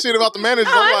 saying bad shit about the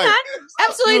managers. No, I'm I'm like, not.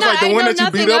 Absolutely you was not. like the I one know that you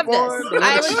nothing beat up of this. on? The one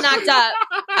I that was you- knocked up.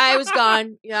 I was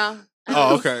gone. Yeah.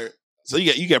 oh, okay. So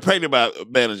you got pregnant by a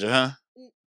manager, huh?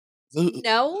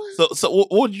 No. So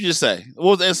what did you just say?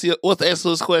 What's the answer to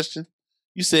this question?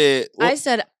 You said I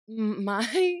said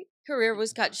my career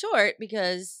was cut short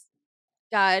because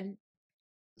God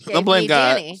gave Don't blame me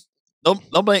God. Danny.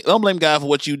 don't blame God for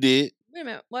what you did. Wait a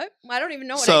minute. What? I don't even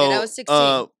know what So I did. I was 16.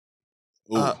 Ooh.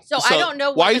 So I don't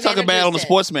know Why what are you the talking bad on the managers did.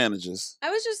 sports managers? I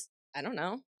was just, I don't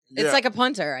know. Yeah. It's like a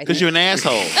punter, I think. Because you're an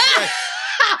asshole.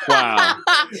 Wow.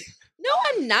 No,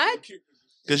 I'm not.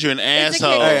 Because you're an It's a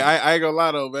asshole. kid. Hey, I ain't gonna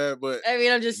lie though, man. But I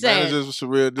mean, I'm just saying. managers was some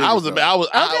real niggas. I was though.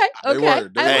 Okay, they okay. were.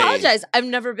 They I were. apologize. I've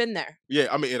never been there. Yeah,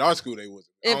 I mean, at our school they wasn't.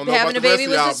 I If don't know having about a the rest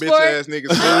baby of y'all was a bitch sport, ass niggas.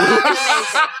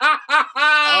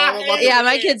 I don't know about Yeah,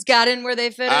 my kids got in where they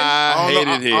fit in. I don't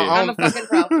know. hated him. I'm a fucking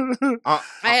pro. I,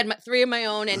 I had 3 of my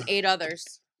own and 8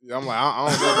 others. I'm like,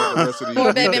 I don't know about the rest of these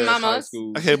Poor baby bitch-ass high mamas.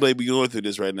 schools. I can't believe we're going through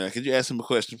this right now. Could you ask him a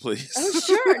question, please? Oh,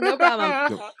 sure. No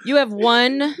problem.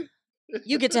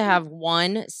 You get to have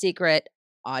one secret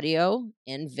audio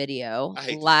and video I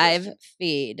hate this live question.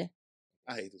 feed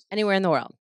I hate this. anywhere in the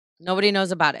world. Nobody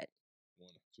knows about it.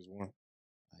 Just one.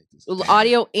 I hate this.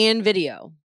 Audio and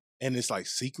video. And it's like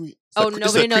secret. Oh, it's a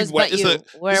nobody creepy knows white- but it's you.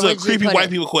 a- Where It's would a you creepy put white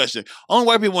it? people question. Only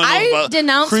white people know I about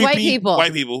denounce creepy white people.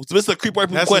 White people. So it's a creepy white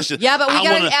people That's question. Yeah, but we I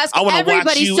gotta wanna- ask I wanna watch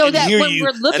everybody you so and that hear when you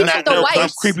we're looking and at not the know about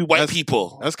whites, creepy white That's-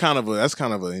 people. That's kind of an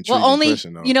intriguing well, only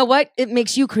question, though. you know what? It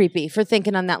makes you creepy for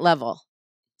thinking on that level.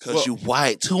 Because Well, you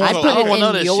white. Too I much. put I don't it want to know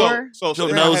in that your- shit. So Your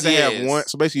if I had to nosy have ass. one.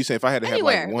 So basically, you say if I had to have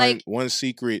Anywhere, like like- one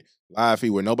secret live feed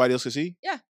where nobody else could see.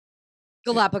 Yeah.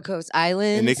 Galapagos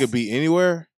Islands. and it could be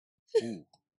anywhere. Ooh.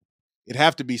 It'd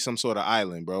have to be some sort of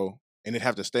island, bro, and it'd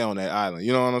have to stay on that island.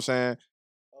 You know what I'm saying?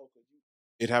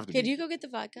 It'd have to. Could be. you go get the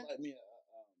vodka?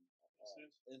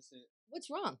 What's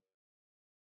wrong?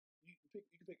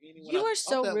 You are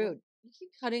so rude. You keep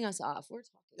cutting us off. We're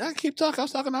talking. I keep talking. I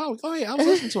was talking now. Go ahead. I was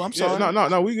listening to him. I'm sorry.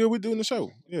 No. We good. We're doing the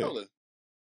show. Yeah. Totally.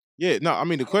 Yeah. No, I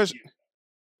mean the question.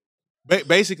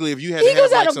 Basically, if you had He to have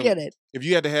goes, I like don't some, get it. if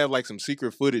you had to have like some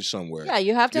secret footage somewhere, Yeah,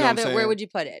 you have to You know have what it. I'm Where saying? would you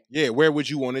put it? yeah, where would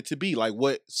you want it to be? Like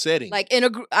what setting? Like in a,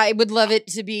 I would love it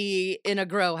to be in a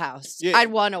grow house. Yeah.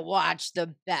 I'd want to watch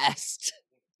the best,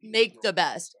 make the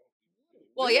best.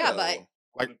 Well, yeah, but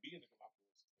like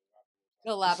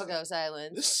Galapagos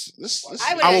Islands. This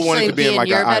I would I would want it actually to be be in, like, in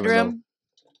your an island, bedroom.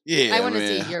 yeah, I wanna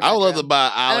man. see your I would love to bedroom. buy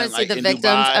an I island. wanna see like the in victims.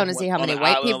 Dubai, I wanna see how on many an white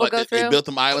island, people like go they through. built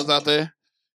them islands out there.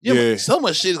 Yeah, Yeah. but so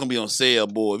much shit is gonna be on sale,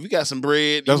 boy. If you got some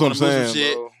bread, that's you what I'm wanna move some saying,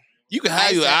 shit, bro. you can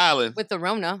have your Isaac. island. With the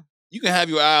Rona. You can have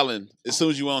your island as soon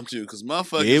as you want to, because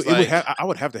motherfuckers Yeah, it like would have. I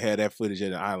would have to have that footage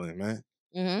at the island, man,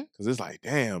 Mm-hmm. because it's like,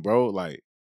 damn, bro, like.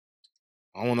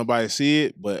 I don't want nobody to see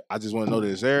it, but I just want to know that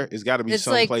it's there. It's got to be It's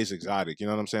like- someplace exotic. You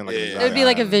know what I'm saying? Like Yeah. an It would exotic be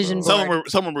like a island, vision bro.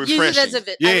 board. someone Use it refreshing. as a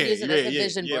I Yeah, would use it yeah, as a yeah,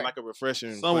 vision yeah, board. like a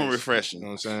refreshing. Someone place. refreshing. You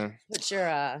know what I'm saying? Put your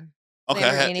Okay,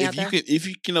 Lamborghini out if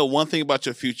you can know one thing about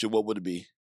your future, what would it be?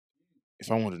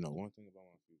 If I want to know one thing about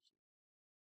my future,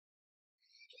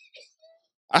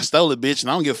 I stole it, bitch,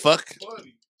 and I don't give a fuck.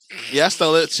 Yeah, I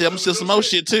stole that shit. I'm gonna steal some more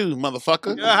shit too,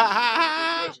 motherfucker.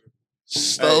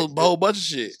 Stole a whole bunch of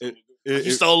shit.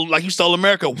 You stole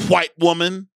America, white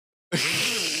woman.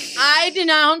 I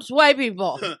denounce white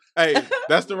people. hey,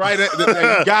 that's the right.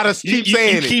 You gotta keep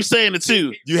saying it. Keep saying it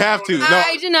too. You have to. No, I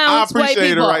I denounce white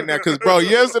appreciate it people. right now, because bro,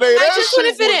 yesterday I that just want to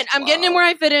shit fit was in. I'm getting in wild. where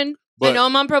I fit in. I But- know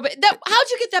I'm on probation. How'd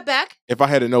you get that back? If I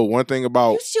had to know one thing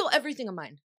about, You steal everything of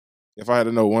mine. if I had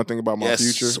to know one thing about my Yes,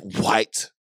 future, white.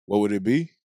 what would it be?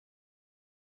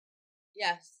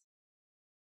 Yes.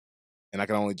 And I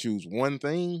can only choose one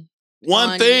thing. One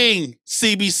One. thing,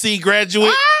 CBC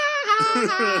graduate.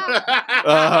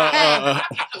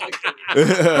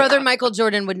 Brother Michael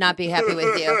Jordan would not be happy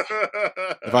with you.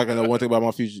 If I can know one thing about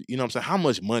my future, you know what I'm saying? How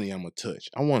much money I'm gonna touch?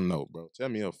 I want to know, bro. Tell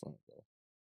me up front, bro.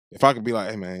 If I could be like,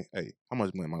 hey man, hey, how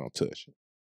much money am I gonna touch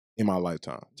in my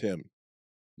lifetime? Tell me.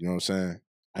 You know what I'm saying?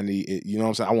 I need it. You know what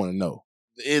I'm saying? I want to know.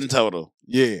 The end total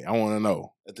Yeah, I want to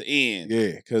know. at the end.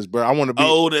 Yeah, because bro, I want to be.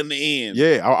 Old in the end.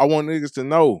 Yeah, I want niggas to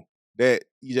know that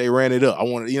EJ ran it up. I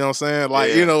want to, you know what I'm saying? Like,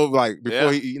 Yeah. you know, like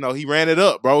before Yeah. he ran it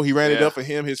up, bro. He ran it Yeah. up for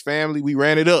him, his family. We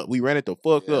ran it up. We ran it the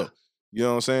fuck Yeah. up. You know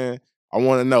what I'm saying? I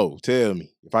want to know. Tell me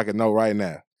if I can know right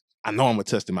now. I know I'm gonna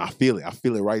touch them. I feel it. I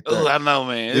feel it right there. Oh, I know,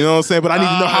 man. You know what I'm saying? But I need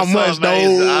to know how it's so much,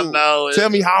 amazing. though. I know. Tell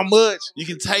me how much. You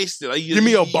can taste it. Like, Give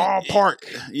me a ballpark.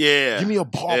 Yeah. Give me a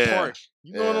ballpark.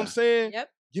 You know what Yeah. I'm saying? Yep.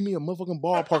 Give me a motherfucking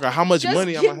ballpark of how much Just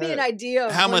money I'm give gonna me an have. idea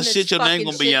of How when much this shit your name fucking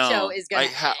gonna be shit on? show is gonna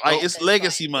Like it's happen.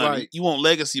 legacy money. Right. You want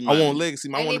legacy I money. want legacy.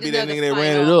 I I want need to be to that know nigga the that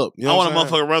ran it final- up. You I know want a what I'm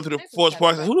saying? motherfucker run through the Forest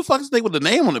Park. Like, who the fuck is this with the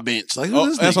name on the bench? Like, who's Oh,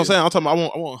 this that's what I'm nigga? saying. I'm talking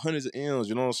about, I want hundreds of M's,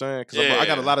 you know what I'm saying? Because I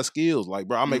got a Yeah. lot of skills. Like,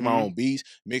 bro, I make my Mhm. own beats,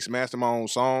 mix, master my own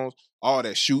songs, all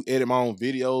that, shoot, edit my own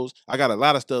videos. I got a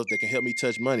lot of stuff that can help me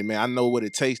touch money, man. I know what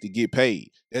it takes to get paid.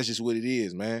 That's just what it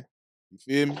is, man. You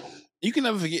feel me? You can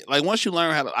never forget. Like once you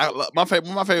learn how to, one of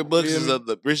my favorite books Yeah, is man.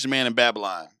 The Richest Man in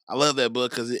Babylon. I love that book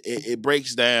because it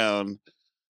breaks down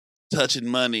touching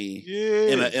money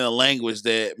Yeah. in a language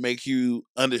that make you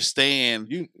understand.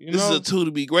 You This know, is a tool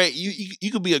to be great.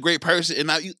 You could be a great person, and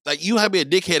now you have to be a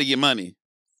dickhead to get money.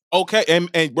 okay,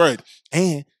 and bro,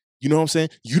 and you know what I'm saying?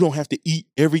 You don't have to eat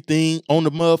everything on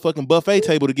the motherfucking buffet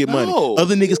table to get money. No.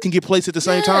 Other niggas can get plates at the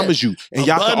same time Yeah. as you, and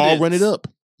y'all can all run it Abundance. up.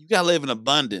 You gotta live in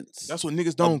abundance. That's what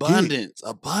niggas don't get.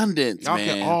 Abundance, Y'all man.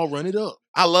 can all run it up.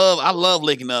 I love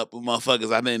linking up with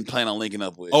motherfuckers I didn't plan on linking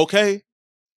up with. Okay,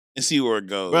 And see where it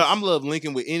goes. bro, I'm love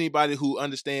linking with anybody who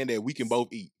understand that we can both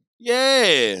eat.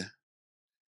 Yeah.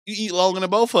 You eat longer than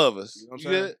both of us. You know what I'm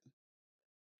You saying? good?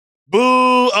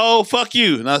 Boo! Oh, fuck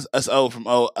you. No, that's O from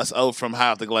High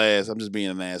Off the Glass. I'm just being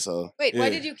an asshole. Wait, why Yeah.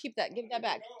 did you keep that? Give that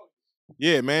back.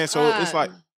 Yeah, man. So it's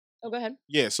like, Oh, go ahead.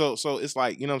 yeah, so it's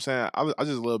like, you know what I'm saying? I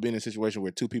just love being in a situation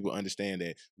where two people understand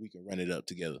that we can run it up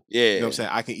together. Yeah. You know what I'm saying?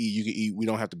 I can eat, you can eat. We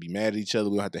don't have to be mad at each other.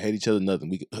 We don't have to hate each other, nothing.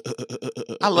 We can,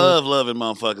 I love loving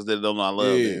motherfuckers that don't know I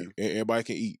love yeah, them. everybody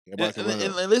can eat. Everybody can run it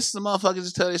up. And listen to motherfuckers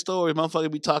just tell their stories. Motherfuckers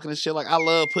be talking and shit. Like, I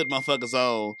love putting motherfuckers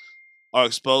on or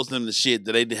exposing them to shit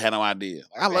that they had no idea.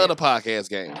 Like, I love the podcast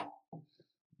game.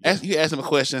 You ask them a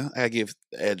question, I gotta give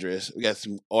the address. We got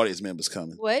some audience members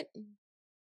coming. What?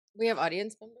 We have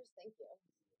audience members. Thank you.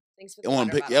 Thanks for the I want water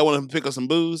to pick. bottle. Y'all want to pick up some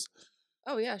booze?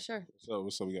 Oh yeah, sure. So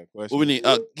we got questions. What we need?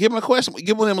 Give him a question.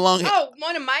 Give one of them long. Oh,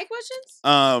 one of my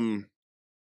questions.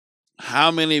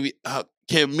 How many of you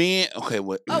can men? Okay,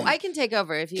 what? Oh, I can take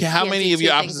over if you. How can't many do of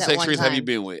your two things opposite at sex one friends have you time.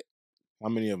 been with? How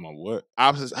many of them are what?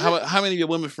 Opposites. How many of your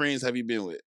women friends have you been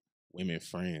with? Women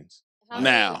friends. How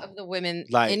Now. many of the women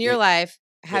Like, in your life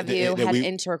have that- you that had we-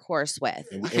 intercourse with?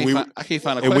 And I we, and we, can't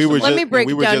find a and question. we were mark. Let just- me break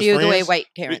we it were down to just you the way friends? white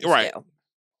Karens Right. do.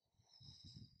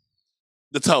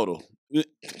 The total.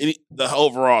 The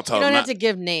overall total. You don't have not- to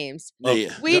give names.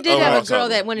 Yeah. We The did have overall a girl total.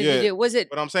 that wanted Yeah. to do. Was it?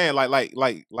 but I'm saying like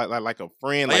a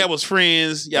friend. Like, y'all was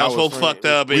friends. Y'all was both friends. fucked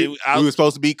up. We, and we were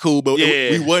supposed to be cool, but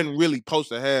Yeah. we wasn't really supposed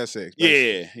to have sex.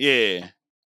 basically. yeah.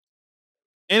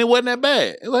 And it wasn't that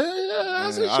bad. Like, Man,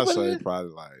 I'd say probably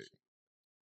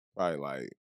like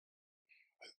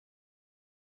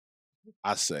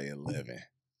I say 11.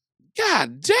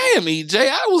 God damn, EJ.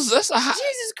 That's a hot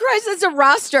Jesus Christ, that's a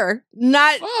roster.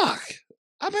 Not fuck.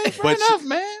 I mean, fair But enough,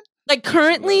 man. like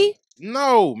currently,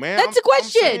 No, man. That's a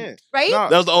question. right? No.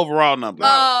 That was the overall number.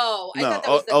 Oh, I No, thought that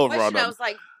was the overall question. I number. was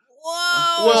like,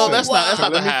 whoa. Well, Listen, that's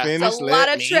not let the me high. finish. It's a lot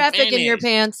of traffic in your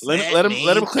pants. Let him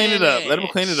clean it up. Let him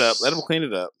clean it up. Let him clean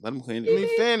it up. Let him clean Let it me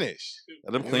up. finish.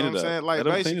 Let him You clean know it what I'm up. saying? Like Let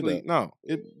him clean it basically, up.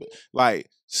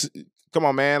 no. Come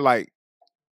on, man. Like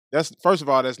that's first of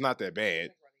all, that's not that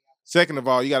bad. Second of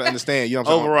all, you got to understand. You know what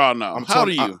I'm saying? Overall, no. I'm How old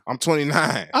are 20 you? I'm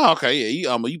 29. Oh, okay.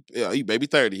 Yeah, you baby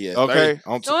 30. Yeah. 30. Okay,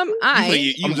 I'm So am I.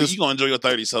 You gonna enjoy your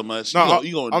 30 so much. No,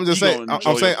 you gonna, I'm just you saying. gonna I'm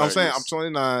enjoy your saying. I'm 30s.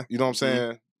 29. You know what I'm Mhm.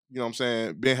 saying? You know what I'm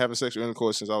saying? Been having sexual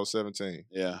intercourse since I was 17.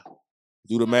 Yeah.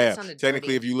 Do the Oh, that math. sounded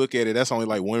Technically, dirty. if you look at it, that's only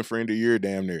like one friend a year,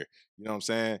 damn near. You know what I'm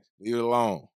saying? Leave it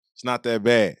alone. It's not that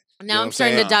bad. You know Now what I'm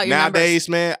starting to saying? doubt your numbers. Nowadays,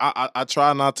 man, I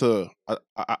try not to.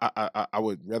 I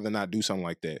would rather not do something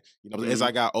like that. You know, as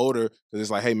I got older, because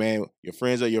it's like, hey, man, your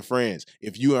friends are your friends.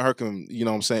 If you and her can, you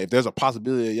know what I'm saying? If there's a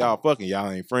possibility of y'all fucking, y'all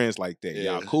ain't friends like that.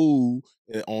 Yeah. Y'all cool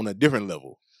on a different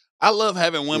level. I love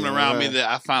having women around me Yeah. that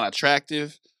I find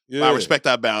attractive. Yeah. But I respect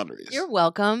our boundaries. You're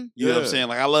welcome. You know what I'm Yeah. saying?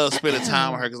 Like, I love spending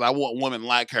time with her because I want women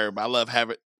like her, but I love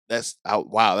having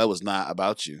wow, that was not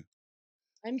about you.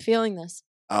 I'm feeling this.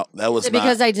 Oh, that was Is it not.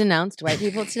 because I denounced white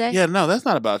people today? Yeah, no, that's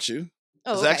not about you.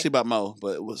 Oh, It's okay. actually about Mo,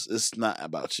 but it's not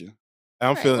about you. I'm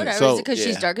All right, feeling whatever. it. So Is it because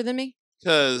she's yeah. darker than me?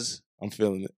 Because I'm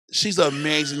feeling it. she's an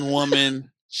amazing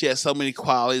woman. She has so many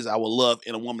qualities I would love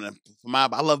in a woman. And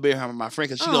I love being her my friend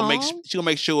because she gonna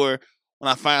make sure when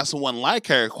I find someone like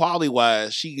her, quality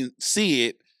wise, she can see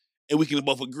it and we can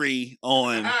both agree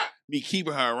on me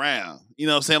keeping her around. You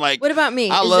know what I'm saying? Like, What about me?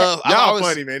 I Is love. I've Y'all always-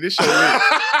 funny, man. This show lit.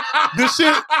 This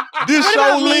shit. This What show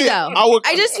about me, lit. though?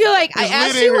 I just feel like I It's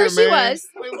asked lit you in where here, she man. was.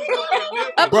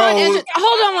 Upon Bro. answer-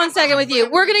 hold on one second with you.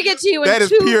 We're gonna get to you in That is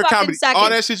 2 pure fucking comedy. seconds. All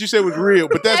that shit you said was real,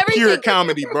 but that's pure Everything.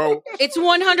 comedy, bro. It's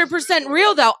 100%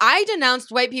 real though. I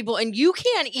denounced white people, and you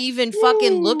can't even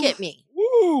fucking look at me.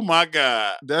 Woo, my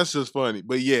God. That's just funny.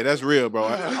 But yeah, that's real, bro.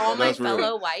 All my That's real.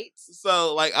 fellow whites.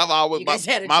 So, like, I've always You guys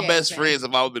had a my chance, best man. friends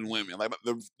have always been women. Like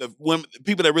the women,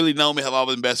 people that really know me have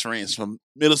always been best friends from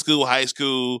middle school, high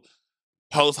school,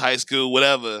 post high school,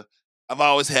 whatever. I've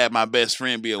always had my best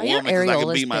friend be a Are your woman because I can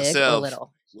areolas be big or myself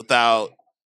little? without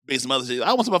being some other shit.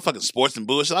 I want some fucking sports and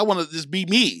bullshit. I want to just be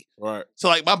me. Right. So,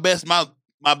 like,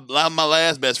 my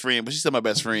last best friend, but she said my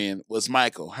best friend was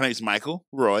Michael. Her name's Michael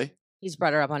Roy. He's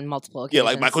brought her up on multiple Yeah, occasions.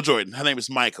 like Michael Jordan. Her name is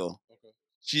Michael.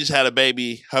 She just had a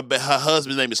baby. Her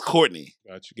husband's name is Courtney.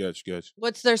 Got you.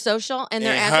 What's their social and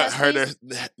their And address?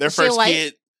 please? their Is she a first white?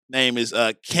 kid name is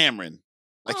Cameron.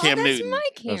 Like Aw, Cam that's Newton. my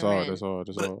Cameron. That's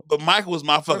all. But Michael was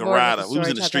my fucking bored with rider. the We was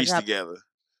in story, the chop, streets chop, chop. together.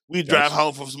 We'd Gotcha. drive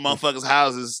home from some motherfuckers'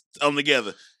 houses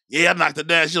together. Yeah, I knocked her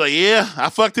down. She's like, yeah, I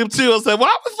fucked him too. I was like,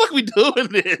 why the fuck we doing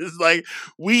this? Like,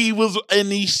 we was in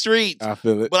these streets. I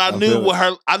feel it. But I knew feel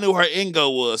what it. I knew her end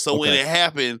goal was. So when Okay. it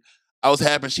happened, I was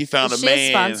happy she found Is a she a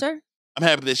man. sponsor? I'm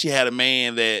happy that she had a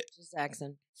man that Just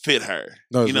accent. fit her.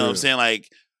 No, it's you know what I'm real. saying? Like,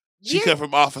 she You're- come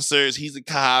from officers. He's a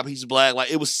cop. He's black.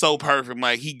 Like, it was so perfect.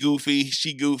 Like, he goofy.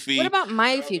 She goofy. What about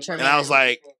my future and man? I was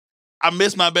like, I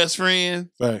miss my best friend,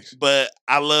 Facts. but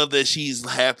I love that she's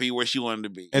happy where she wanted to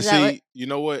be. And Is that see, what- you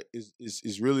know what?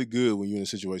 It's really good when you're in a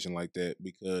situation like that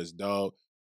because, dog,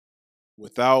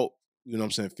 without, you know what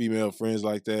I'm saying, female friends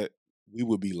like that, we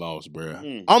would be lost, bruh.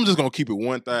 Mm. I'm just going to keep it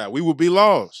 1,000. We would be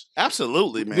lost.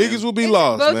 Absolutely, man. Niggas would be It's-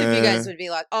 lost, Both man. of you guys would be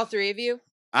lost. All 3 of you?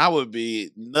 I would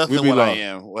be nothing We'd be what I lost.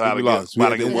 am without We'd a be good, lost. without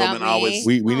a We'd- good Without woman me. always.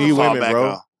 We Oh. need Fall women, back bro.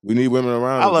 on. We need women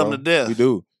around. I us, love bro. them to death. We do.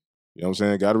 You know what I'm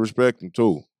saying? Got to respect them,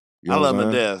 too. You I know love what them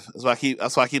I'm to saying? death.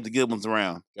 That's why I keep the good ones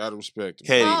around. Got to respect them.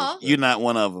 Katie, Aw. you're not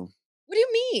one of them. What do you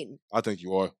mean? I think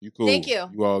you are. You cool. Thank you.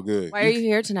 You all good. Why are you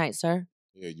here tonight, sir?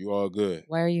 Yeah, you all good.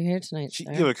 Why are you here tonight, She,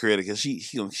 sir? give her credit because she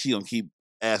gonna keep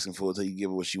asking for it until you give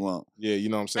her what she want. Yeah, you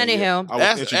know what I'm saying. Anywho. Yeah.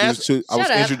 I was Shut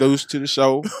up. introduced to the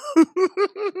show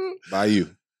by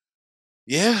you.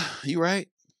 Yeah, you right.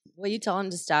 Will you tell him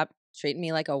to stop treating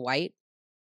me like a white?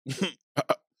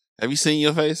 Have you seen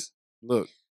your face? Look,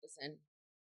 Listen,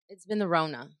 it's been the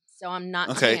Rona, so I'm not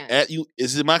Okay, tan.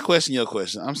 is it my question? Your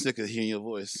question? I'm sick of hearing your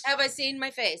voice. Have I seen my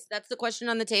face? That's the question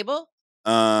on the table?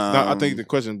 no, I think the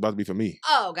question is about to be for me.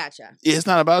 Oh, gotcha. yeah, it's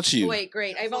not about you. Wait,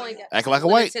 great. I've only got Acting like a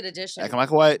white. limited edition. Acting like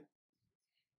a white.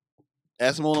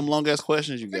 Ask them all them long ass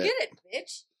questions you got. Forget it,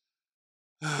 bitch.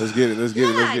 Let's get it. Let's get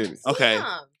it. Let's get it. Okay.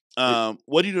 damn.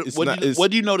 What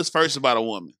do you notice first about a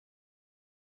woman?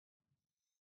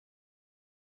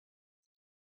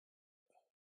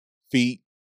 Feet,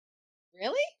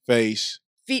 Really? face,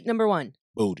 Feet number 1.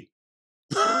 booty.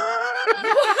 Wow.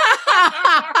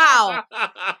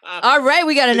 All right,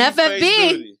 we got an Face FFB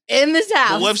booty. in this But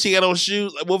house. what if she got on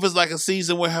shoes? What if it's like a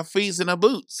season where her feet's in her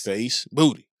boots? Face,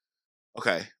 booty.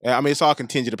 Okay. Yeah, I mean, it's all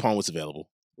contingent upon what's available.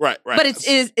 Right. But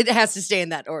it has to stay in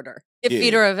that order. If Yeah.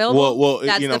 feet are available, Well,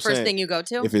 that's you know the what I'm first saying? thing you go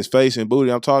to. If it's face and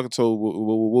booty, I'm talking to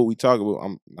what we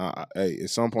talking about. Hey, at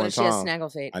some What point if in she has time, snaggle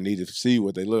feet? I need to see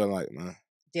what they look like, man.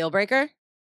 Deal breaker?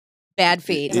 Bad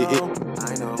feet.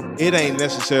 It ain't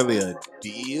necessarily a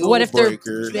deal What if they're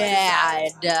breaker.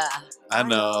 bad? I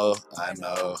know.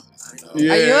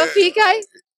 Yeah. Are you a feet guy?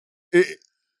 It,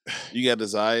 You got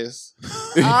desires.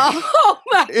 Oh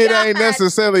my god! it ain't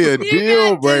necessarily a You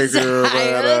deal got breaker, but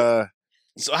desires.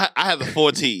 So I have the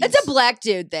 4 T's. It's a black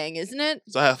dude thing, isn't it?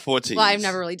 So I have 4 T's. Well, I've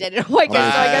never really dated a white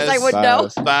guy, so I guess I would know.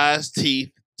 Thighs,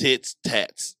 teeth, tits,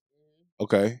 tats.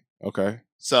 Okay.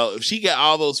 So if she got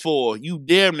all those 4, you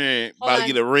damn near Hold about to on.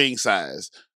 get a ring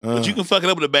size. But you can fuck it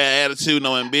up with a bad attitude,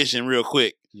 no ambition, real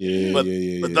quick. Yeah, but-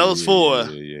 yeah. but those 4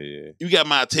 Yeah. You got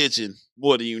my attention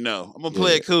more than you know. I'm gonna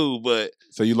play it cool, but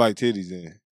So you like titties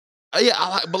then?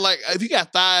 yeah, but like if you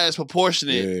got thighs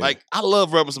proportionate, Yeah. like I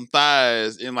love rubbing some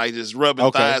thighs and like just rubbing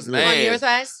Okay, thighs and yeah. On your ass.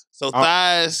 thighs? So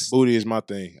thighs, Booty is my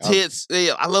thing. tits,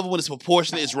 yeah, I love it when it's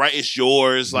proportionate. It's right. It's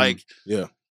yours. Mhm. Like, Yeah.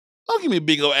 don't give me a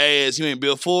big old ass. You ain't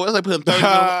built for. It's like putting 30s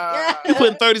on. You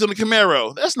putting 30s on the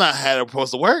Camaro. That's not how it's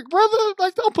supposed to work, brother.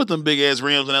 Like, don't put them big ass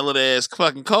rims on that little ass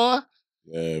fucking car.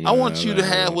 Yeah, I want man, you to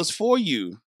man. have what's for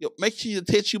you. Make sure the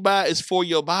tits you buy is for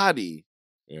your body.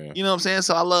 Yeah. You know what I'm saying?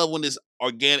 So I love when it's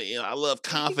organic and I love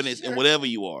confidence in whatever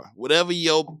you are. Whatever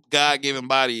your God given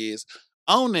body is,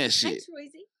 own that shit. Hi,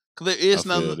 Troy. Cause there is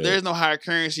I feel that. there's no higher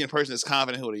currency in a person that's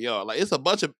confident who they are. Like it's a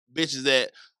bunch of bitches that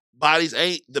bodies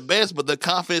ain't the best, but the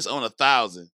confidence on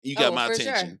 1,000. You got my for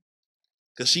sure. attention.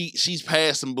 Cause she's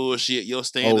past some bullshit. Your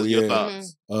standards, your yeah.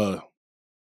 thoughts.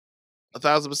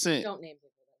 1,000%. Don't name people.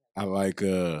 I like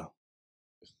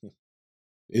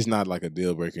it's not like a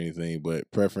deal breaker or anything, but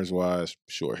preference wise,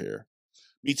 short hair.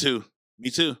 Me too.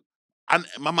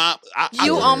 My mom.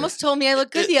 You I- almost told me I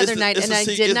looked good the other night, and I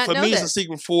did not for know me, this.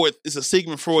 it's a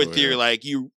Sigmund Freud Sure, theory. yeah. Like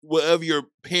whatever your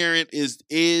parent is,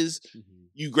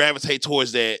 you gravitate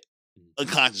towards that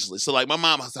unconsciously. So like my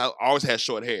mom always had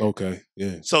short hair. Okay,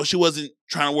 yeah. So she wasn't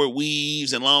trying to wear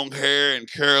weaves and long hair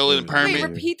and curl and Yeah. Wait,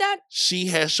 permanent. repeat that. She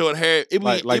had short hair.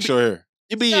 Like short hair.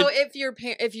 It be. So if your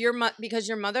because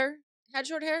your mother had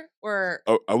short hair, or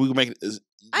Are we gonna make it?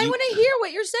 I want to hear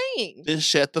what you're saying. Then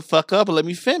shut the fuck up and let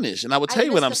me finish, and I will tell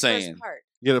you what I'm missed the first saying. part.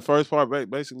 Yeah, the first part,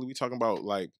 basically, we talking about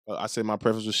like I said, my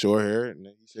preference was short hair, and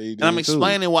then he said he did And I'm too.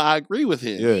 explaining why I agree with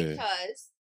him. Yeah,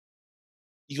 Because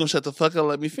You gonna shut the fuck up and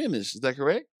let me finish? Is that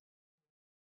correct?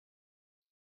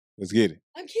 let's get it.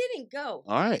 I'm kidding. Go.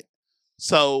 All right.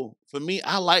 So for me,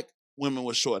 I like women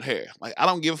with short hair. Like I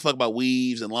don't give a fuck about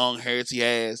weaves and long hairy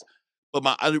ass. But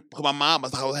my mom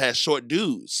had short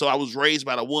dudes, so I was raised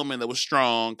by a woman that was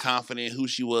strong, confident, who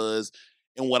she was,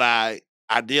 and what I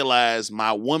idealized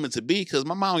my woman to be. Because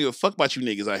my mom don't give a fuck about you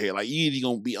niggas out here. Like you either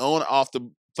gonna be on or off the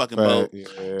fucking boat.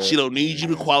 Yeah. She don't need you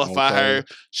to qualify Okay. her.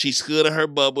 She's good in her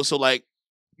bubble. So like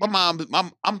my mom,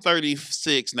 I'm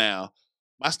 36 now.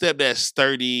 My stepdad's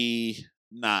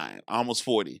 39, almost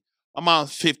 40. My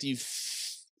mom's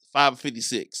 55 or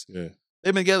 56. Yeah.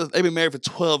 They've been together, they've been married for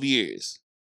 12 years.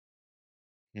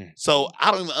 So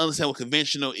I don't even understand what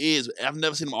conventional is. I've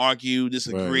never seen them argue,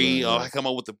 disagree, Right. or come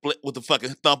up with the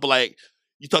fucking thumper like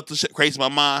you talk to shit crazy to my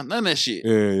mom. None of that shit.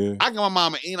 Yeah. I got my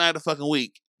mom any night of the fucking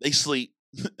week. They sleep,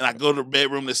 and I go to the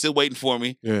bedroom. They're still waiting for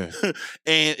me, Yeah.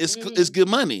 and it's good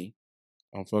money.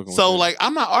 I'm fucking. So with like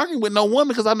I'm not arguing with no woman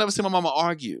because I've never seen my mama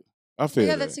argue. that. I feel Yeah,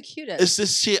 that. that's the cutest. It's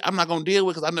this shit I'm not gonna deal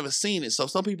with because I've never seen it. So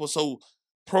some people are so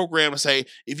programmed to say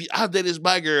I did this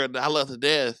black girl that I love to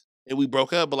death and we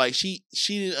broke up, but like she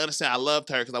didn't understand I loved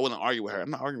her because I wouldn't argue with her.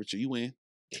 I'm not arguing with you. You win.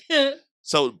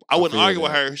 So I wouldn't feel argue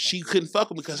with that. her. She couldn't fuck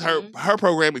with me because Mhm. her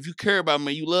program, if you care about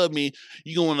me, you love me,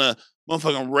 you going to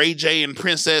motherfucking Ray J and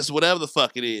Princess, whatever the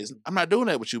fuck it is. I'm not doing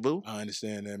that with you, boo. I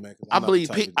understand that, man. 'cause I I'm not the believe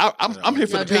type I'm here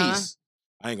for No the drama. peace.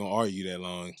 I ain't gonna argue that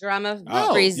long. Drama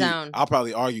I'll- free you- zone. I'll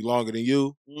probably argue longer than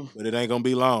you, Mm. but it ain't gonna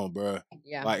be long, bro.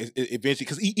 Yeah. Like eventually,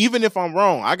 because even if I'm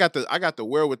wrong, I got the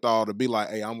wherewithal to be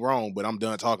like, hey, I'm wrong, but I'm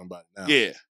done talking about it now.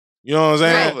 Yeah. You know what I'm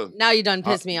saying? Right. Now you done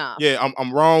pissed me off. Yeah,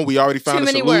 I'm wrong. We already found Too a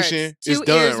many solution. words. It's Two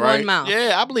done, ears, right? one mouth.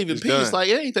 Yeah, I believe in It's peace. done. Like,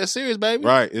 it ain't that serious, baby.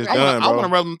 Right, it's Right. done, I bro. want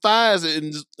to rub them thighs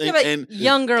and Yeah, but and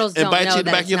young girls and don't bite know you in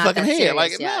the that back of your it's not fucking that head.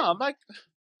 Like, serious yet. no, like,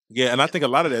 Yeah, and I think a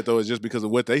lot of that though is just because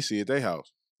of what they see at their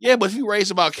house. yeah, but if you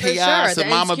raised about For sure, chaos the and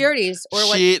mama insecurities or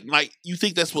what shit, like, you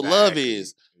think that's what love Exactly.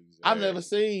 is. I've never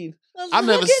Exactly. seen I've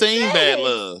never Look at seen bad this.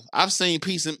 love. I've seen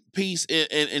peace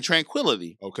and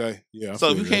tranquility. Okay, yeah. I So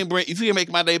if feel you that. can't make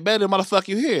my day better, motherfucker,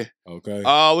 you here. Okay.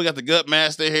 Oh, we got the gut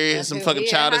master here, That's some who fucking we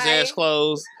are. childish Hi. ass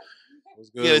clothes. What's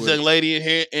good Yeah, this with young it? lady in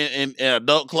here in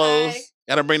adult clothes. Hi.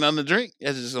 Gotta bring nothing to drink.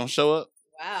 That's just gonna show up.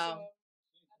 Wow.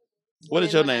 What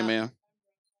is your name, ma'am?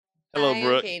 Hello, Hi, I'm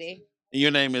Brooke. Katie. And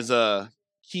your name is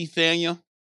Keith Daniel.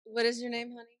 What is your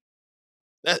name, honey?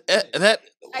 That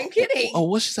I'm kidding. Oh,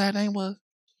 what she said her name was?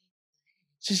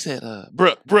 She said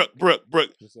Brooke. What's up, Brooke.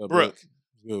 Brooke? Good with Brooke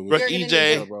you. You're gonna EJ. need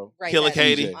to bro. write Killer that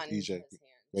Katie. on EJ. his hand.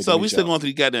 Great So to we meet still y'all. going through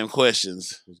these goddamn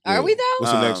questions. What's Are good? we though?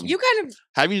 What's the next one? You kind of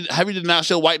Have you denounced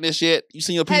your whiteness yet? You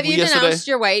seen your people have you yesterday? denounced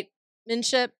your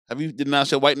whitemanship? Have you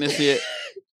denounced your whiteness yet?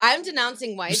 I'm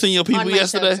denouncing white. seen your people on my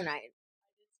yesterday? show tonight.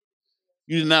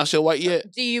 You denounced your white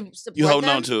yet? Do you support You holding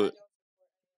them? on to it?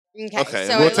 Okay, Okay,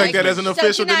 so We'll I take like- that as an so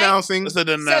official tonight- denouncing. It's a So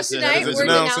denouncing. tonight It's we're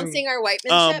denouncing. denouncing our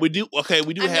whitemanship. we do I'm have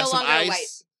no some longer ice. white.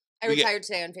 I We get- retired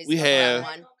today on Facebook. we have-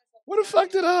 One. What the fuck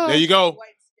did There you go.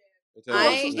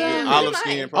 I It's am- olive who am I?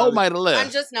 skin. Oh, Probably. might have left.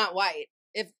 I'm just not white.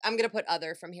 If I'm gonna put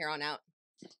other from here on out,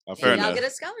 I Fair feel maybe that. I'll enough. get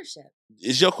a scholarship.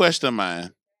 It's your question or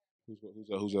mine.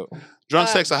 Who's up? Drunk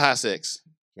Uh, sex or high sex?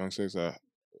 Drunk sex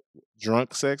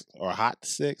or hot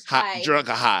sex? Hot, High. drunk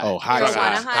or high? Oh, high You don't sex.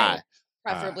 want a high,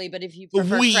 preferably. But if you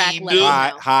prefer Weed, crack, let dude. me High,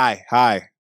 know. high.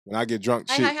 When I get drunk,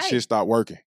 High, high. shit stop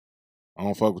working. I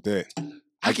don't fuck with that.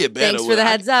 I get better. Thanks for with- the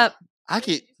heads up. I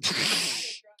get.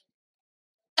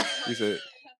 He said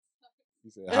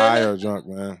high or drunk,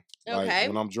 man. Like, Okay.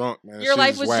 when I'm drunk, man, that Your shit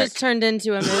life is was whack. just turned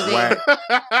into a movie. Whack.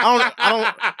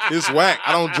 I don't. It's whack.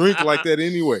 I don't drink like that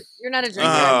anyway. You're not a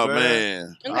drinker. Oh man.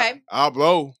 man. Okay. I'll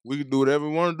blow. We can do whatever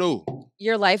we want to do.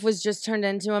 Your life was just turned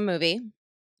into a movie.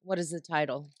 What is the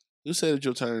title? You said it's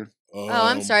your turn. Oh,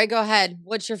 I'm sorry. Go ahead.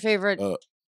 What's your favorite?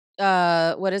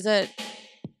 What is it?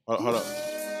 Hold up.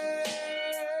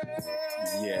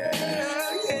 Yeah.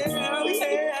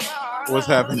 What's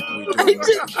happening? I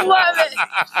just love it.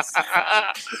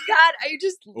 God, I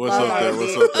just What's love up there? it.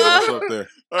 What's up there? What's up there?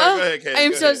 All right, Oh, go ahead, Katie, I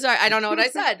am go so ahead. sorry. I don't know what I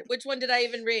said. Which one did I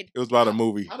even read? It was about a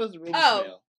movie. How does the room Oh.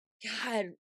 smell? God.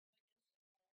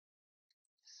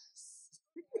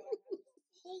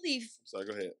 Sorry,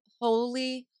 go ahead.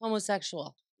 Holy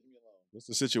homosexual. What's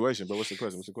the situation? But what's the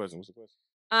question?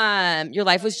 Your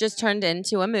life was just turned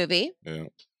into a movie. Yeah.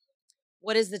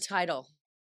 What is the title?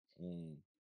 You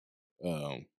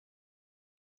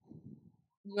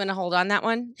want to hold on that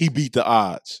one? He beat the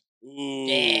odds. Ooh.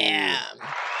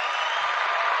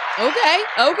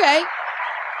 Okay.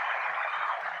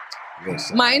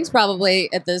 Listen. Mine's probably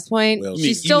at this point. Well, You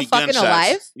She's need- still you need fucking gunshots.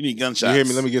 alive. You need You gunshots. hear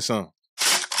me? Let me get some.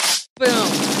 Boom.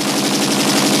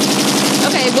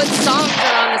 Okay, what songs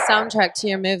are on the soundtrack to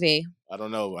your movie? I don't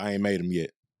know. I ain't made them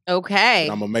yet. Okay.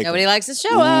 But I'ma make 'em. Nobody likes to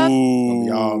show up. Ooh,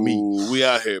 be all me. We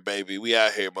out here, baby. We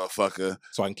out here, motherfucker.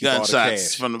 So I can keep all the Gunshots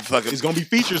cash. from the fucking. It's gonna be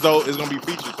features though. It's gonna be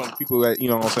features from people that you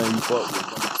know what I'm saying you fuck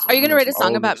with. Are you gonna write a Some song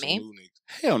old about niggas, me? some new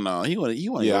niggas. Hell no. You want to?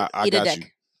 Yeah, I Eat a got dick. you.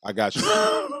 I got you.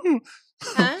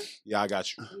 Huh? Yeah, I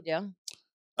got you. You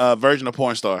do. Virgin or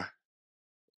porn star?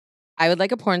 I would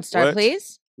like a porn star, What?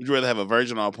 please. Would you rather have a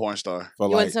virgin or a porn star? For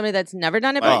You like want somebody that's never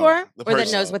done it Like, before, the or that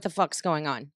person. knows what the fuck's going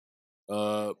on?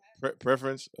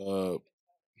 preference.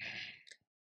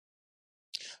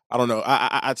 I don't know.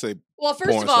 I'd say Well,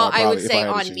 first Porn of all, star, I would probably, if I say had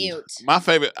to on choose. mute. My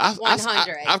favorite.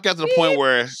 100. I've got to the point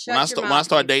where Shut when I your start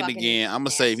mouth, you dating fucking again, I'm gonna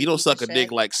say if you nasty don't piece suck a of dick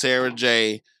shit. like Sarah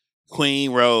J,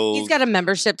 Queen Rose, He's got a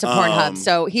membership to Pornhub,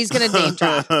 so he's gonna name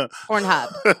drop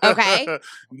Pornhub. Okay.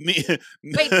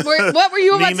 Wait, what were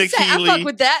you about Nina to say? I Keeley. fuck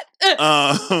with that.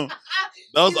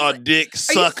 Those He's are like, dick Are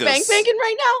you suckers. spank banking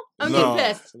right now? I'm no,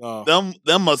 getting pissed. No.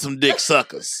 Them are some dick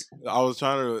suckers. I was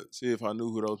trying to see if I knew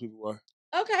who those people were.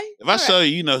 Okay. If I show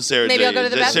you, you know Sarah Maybe J. I'll go to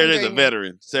the Sarah bathroom J's a during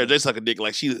veteran. Sarah J suck a dick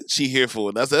like she here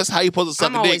for it. That's how you supposed to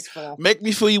suck I'm a dick. always full. Make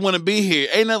me feel you want to be here.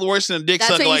 Ain't nothing worse than a dick That's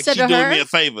sucker what you like said she to doing her? me a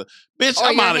favor. Bitch, Or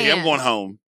I'm your out of here. I'm hand? going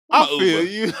home. I I'm a feel Uber.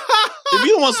 you. If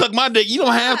you don't want to suck my dick, you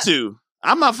don't have to.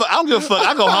 I don't give a fuck.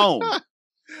 I go home.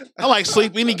 I like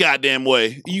sleep any goddamn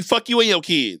way. You fuck you and your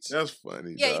kids. That's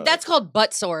funny. Yeah, dog. that's called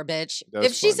butt sore, bitch. That's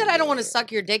if she said funny, I don't want to yeah.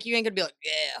 suck your dick, you ain't gonna be like,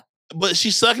 yeah. But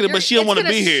she's sucking it, but she don't want to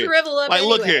be here. Like,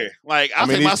 look here. Like, I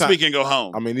take my speak and go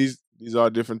home. I mean, these are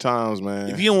different times, man.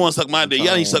 If you don't want to suck my dick,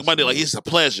 y'all need to suck my dick like it's a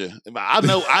pleasure. I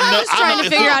was trying to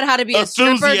figure out how to be a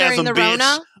stripper during the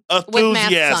Rona.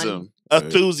 Enthusiasm.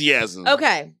 Enthusiasm.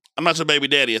 Okay. I'm not your baby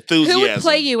daddy. Enthusiasm. Who would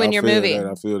play you in your movie?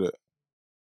 I feel that.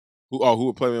 Who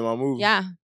would play me in my movie? Yeah.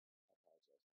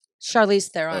 Charlize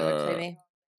Theron would play me.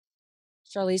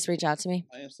 Charlize, reach out to me.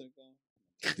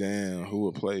 Damn, who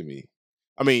would play me?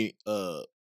 I mean,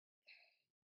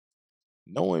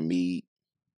 knowing me,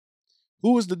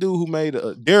 who was the dude who made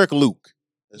Derek Luke?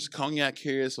 There's cognac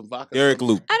here, some vodka. Derek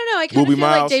Luke. I don't know. I kind of feel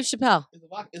like Dave Chappelle.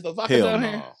 Is the vodka Hell down no.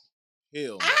 here?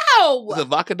 Hell no. Ow! Is the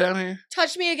vodka down here?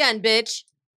 Touch me again, bitch.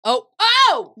 Oh!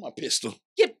 My pistol.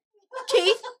 Get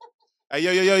Keith. Hey,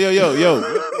 yo.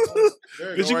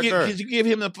 Could you give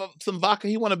him some vodka?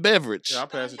 He want a beverage. Yeah, I'll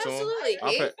pass it to him. Absolutely,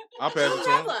 Keith. I'll pass it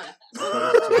to him.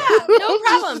 Yeah, no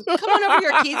problem. Come on over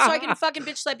here, Keith, so I can fucking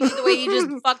bitch slap you the way you just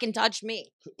fucking touched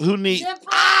me. Who need?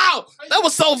 Ow! That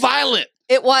was so violent.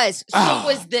 It was. So Ah.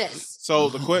 was this. So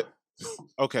the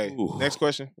Okay, Ooh. next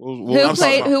question. Who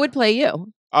would play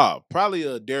you?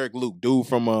 Probably Derek Luke, dude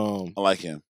from I like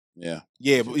him. Yeah.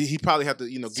 Yeah, but he probably have to,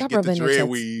 Stop get the rubbing your dread tits.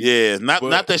 weed. Yeah, But-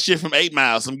 not that shit from 8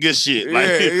 Mile, some good shit. Like,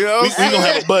 Yeah, you know we what I'm gonna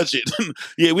saying? have a budget.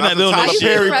 Yeah, we're not Not the doing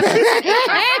Tyler that Perry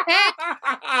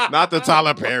shit. Not the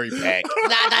Tyler Perry pack.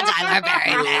 Not the Tyler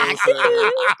Perry pack.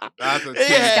 Not the It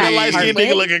had a TP. light-skinned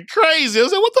nigga looking crazy. I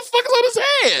was like, what the fuck is on his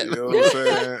head? You know what I'm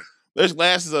saying? There's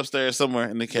glasses upstairs somewhere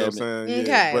in the You know what cabinet. I'm saying? Okay.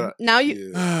 Yeah, but- Now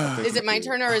you. yeah, I think Is it my you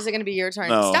turn or is it going to be your turn?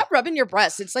 No. Stop rubbing your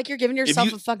breasts. It's like you're giving yourself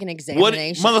you- a fucking What,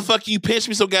 examination. motherfucker, you pinched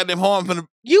me so goddamn hard. I'm finna,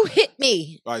 You hit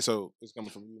me. All right, so it's coming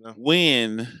from you now.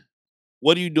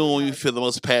 what are you doing when you feel the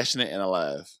most passionate and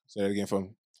alive? Say that again for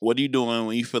me. What are you doing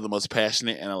when you feel the most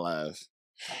passionate and alive?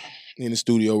 In the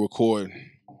studio recording.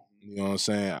 You know what I'm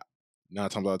saying? 9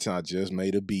 times out of 10, I just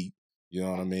made a beat. You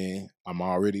know what I mean? I'm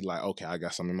already like, okay, I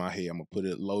got something in my head. I'm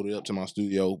gonna load it up to my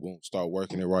studio, boom, start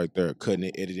working it right there, cutting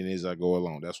it, editing it as I go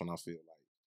along. That's when I feel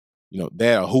like,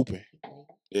 that or hooping.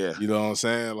 Yeah. You know what I'm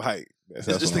saying? Like It's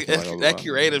just that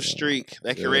creative streak,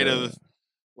 that creative.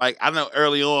 Like, I know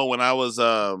early on when I was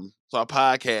start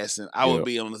podcasting, I would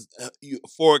be on the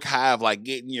euphoric high of like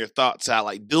getting your thoughts out,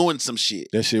 like doing some shit.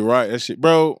 That shit right. That shit,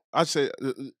 bro. I said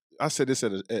this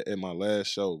at my last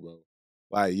show, bro.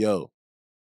 Like, yo,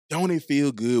 don't it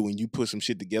feel good when you put some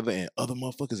shit together and other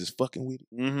motherfuckers is fucking with it?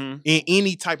 Mm-hmm. In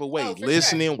any type of way, Oh, for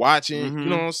listening, watching, Mhm. you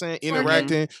know what I'm saying, For me.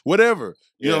 interacting, whatever.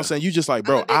 You know what I'm saying? You just like,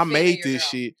 I'm a bro, big fan I of made your this girl.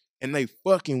 shit and they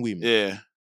fucking with me. Yeah.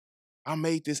 I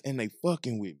made this and they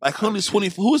fucking with me. Like who is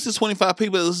the 25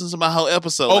 people that listen to my whole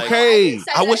episode? Like, Okay.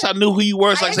 I wish I knew who you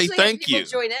were so I I say actually have thank people you.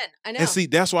 Join in. I know. And see,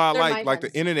 that's why I They're like my the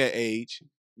friends. internet age.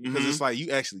 Because Mhm. it's like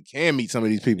you actually can meet some of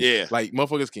these people. Yeah. Like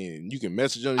motherfuckers you can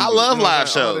message them. I you can- love you know what I'm live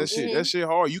saying? All shows. That shit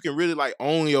hard. You can really like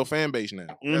own your fan base now.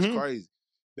 That's Mhm. crazy.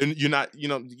 Then you're not, you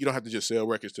don't have to just sell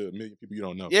records to a million people you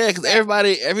don't know. Yeah, because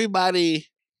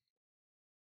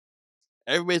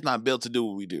everybody's not built to do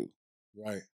what we do.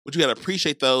 Right. But you gotta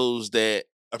appreciate those that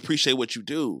appreciate what you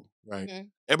do. Right. Mhm.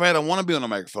 Everybody don't want to be on the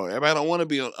microphone. Everybody don't want to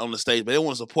be on the stage, but they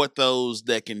want to support those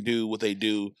that can do what they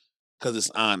do because it's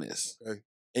honest. Okay.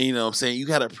 And you know what I'm saying? You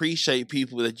gotta appreciate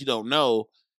people that you don't know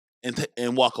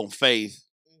and walk on faith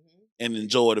Mhm. and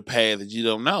enjoy the path that you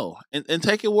don't know. And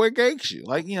take it where it takes you.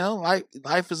 Like, like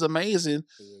life is amazing.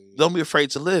 Don't be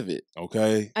afraid to live it.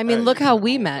 Okay. I mean, look how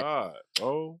we met. God.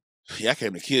 Oh. Yeah, I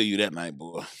came to kill you that night,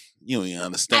 boy. You don't even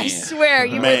understand. I swear,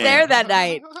 you were Man. there that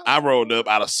night. I rolled up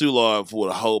out of Soulard for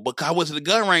the whole, but I went to the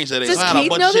gun range that day. Does so I had a Keith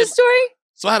bunch know of shit. this story?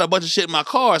 So I had a bunch of shit in my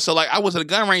car. So like I went to the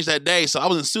gun range that day. So I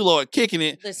was in Soulard kicking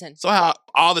it. Listen, So I had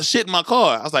all the shit in my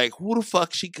car. I was like, who the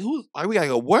fuck like we gotta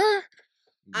go where?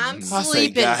 I'm Mhm. I say,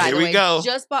 sleeping. God, By here the we way, go.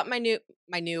 just bought my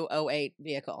new 08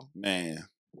 vehicle. Man,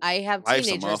 I have Life's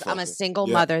a teenagers. I'm a motherfucker. single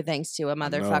Yeah. mother, thanks to a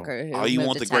motherfucker who all you moved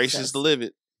want to the graces Texas to live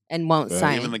it. and won't Yeah.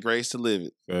 sign. Given the grace to live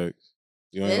it. Facts.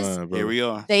 You ain't This- lying, bro. Here we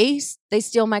are. They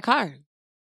steal my car.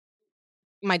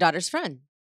 My daughter's friend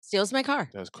steals my car.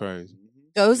 That's crazy.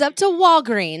 Goes up to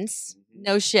Walgreens.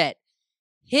 No shit.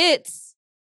 Hits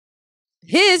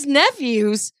his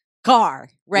nephew's car.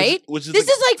 Right. Which is This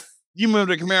is like you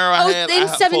remember the Camaro I had in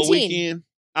for a 17. weekend?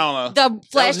 I don't know. the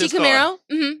flashy his car. Camaro.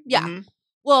 Yeah. Mhm.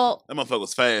 Well, That motherfucker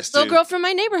was fast too. little girl from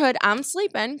my neighborhood. I'm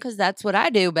sleeping because that's what I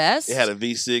do best. It had a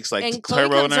V6 like and Chloe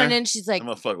turbo in comes there. running in. She's like, That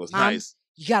motherfucker was Mom, nice.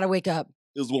 "You gotta wake up.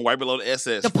 It was one right below the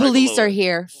SS. The right police below are it.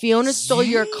 here. Fiona stole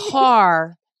your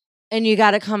car and you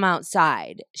got to come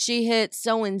outside. She hit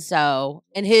so-and-so,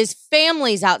 and his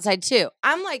family's outside too.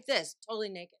 I'm like this, totally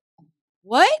naked.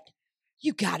 What?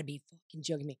 You got to be fucking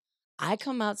joking me. I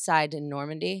come outside in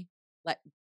Normandy,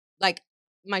 like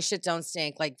my shit don't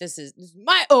stink. Like this is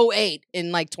my 08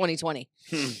 in like 2020.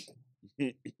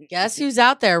 Guess who's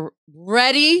out there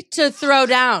ready to throw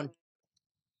down?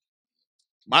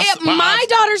 My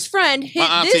daughter's friend hit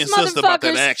this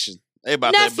motherfucker's action. They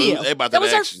about nephew. That, they about that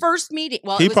was action. our first meeting.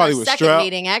 Well, He it was probably our was second strapped.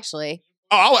 meeting, actually.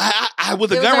 Oh, I went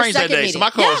to It was gun our range that second day, meeting. so my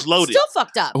car was loaded. Still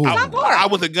fucked up. Ooh. Front porch. I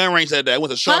went to gun range that day. I went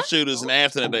to sharpshooters in the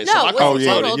afternoon that day, so No, my it car Oh was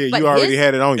yeah, totaled, loaded. yeah. but You already his-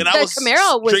 had it on you. And The I was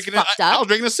Camaro was drinking. fucked I up. was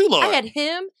drinking a Soulard. I had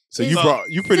him. So his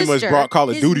you pretty much sister, brought Call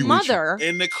of his Duty with you. mother,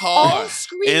 in the all car.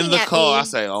 screaming In the at car, me I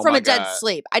say, "Oh from my a dead God."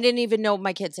 sleep. I didn't even know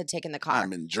my kids had taken the car. I've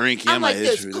been drinking. I'm like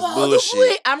this. This "Call bullshit.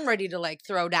 the I'm ready to like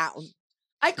throw down.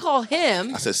 I call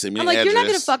him. I said, "Send me I'm an like, address." you're not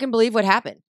gonna fucking believe what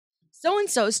happened. So and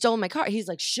so stole my car. He's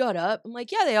like, shut up. I'm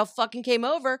like, yeah, they all fucking came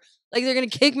over. Like they're gonna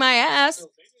kick my ass.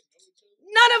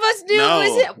 None of us knew it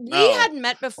was it. No. We hadn't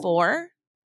met before.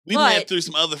 We but- met through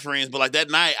some other friends, but like that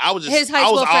night, I was just His high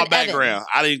I was school all friend, background.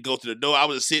 I didn't go to the door. I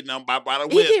was just sitting on by the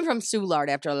He whip. came from Soulard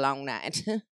after a long night.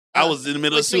 I was in the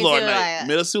middle of Which means Soulard you're night. like-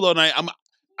 Middle of Soulard night.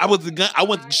 I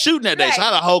went shooting that day, so I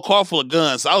had a whole car full of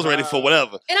guns. So I was ready for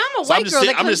whatever. And I'm a So white girl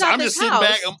that comes out I'm this just sitting house.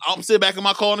 back. I'm sitting back in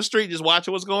my car on the street, just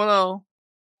watching what's going on.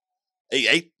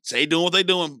 They doing what they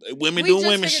doing. Women we doing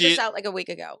just women figured shit. this out like a week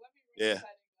ago. Yeah.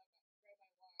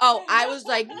 Oh, I was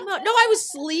like, no, I was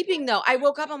sleeping though. I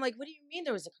woke up. I'm like, what do you mean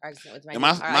there was a car accident with my And new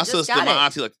car? I my just sister, got my it.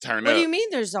 auntie like to turn What up. do you mean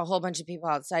there's a whole bunch of people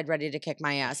outside ready to kick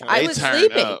my ass? I They was turned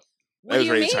sleeping. up. What They do was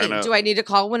you ready to turn mean? up. Do I need to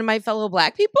call one of my fellow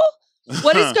black people?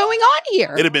 What is going on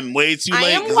here? It'd have been way too late. I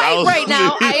am 'cause white was right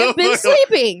now. I have been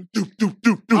sleeping.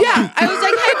 Yeah, I was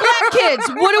like, hey, black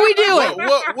kids, what are we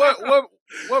doing?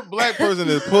 What black person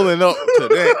is pulling up to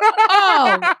that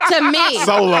Oh, to me.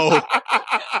 solo?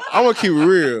 I'm gonna keep it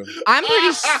real. I'm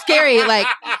pretty scary. Like,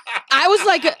 I was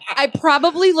like, I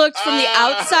probably looked from the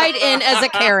outside in as a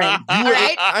Karen. All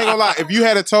right? I ain't gonna lie. If you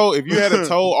had told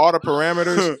all the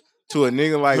parameters to a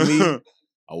nigga like me,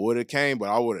 I would have came, but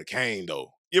I would have came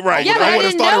though. You're right. Yeah, but I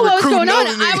would've didn't started know what was recruiting going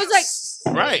on. those I was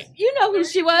like, right. you know who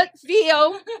she was.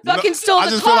 Theo fucking stole I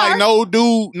the just car. feel like no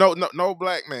dude, no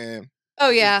black man Oh,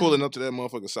 is yeah. pulling up to that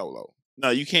motherfucker solo. No,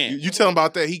 you can't. You tell him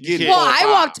about that, he get it. Well, all I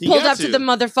fired. He pulled got up to to. the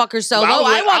motherfucker solo. I was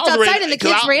I ready- walked I was outside ready- and the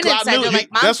 'cause kids I- ran 'cause I inside. knew They're he-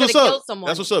 like, mom's That's gonna what's kill up. someone.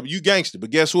 That's what's up. You gangster, but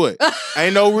guess what?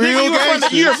 Ain't no Nigga, real you in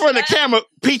gangster. you're in front of the camera,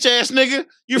 peach ass nigga.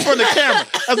 You're in front of the camera.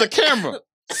 That's a camera,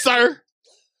 sir.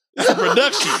 It's a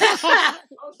production.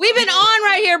 We've been on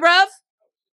right here, bruv.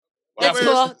 That's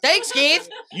Well, cool. Thanks, Keith.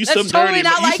 You That's some totally dirty,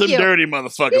 not like some you. dirty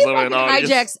motherfuckers He over fucking in all this.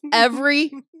 hijacks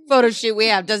every photo shoot we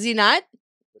have. Does he not?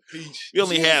 Peach. We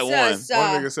only had one, Jesus,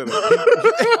 One nigga said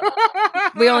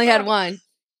a we only had one.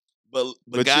 but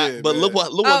But God, yeah, but man. look Oh,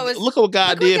 what it's- look what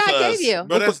God Look did what for God us. gave you.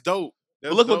 Bro, that's dope.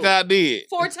 That's Look what dope. God did.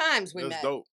 4 times we That's met.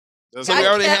 dope. That's So we God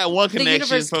already kept- had one the connection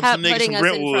universe from kept some niggas putting from us in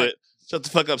front. Brentwood. Shut the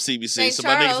fuck up, CBC. St. So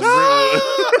my niggas from Charles.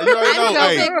 Brentwood. You already I'm know, Go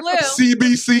hey, Big Blue.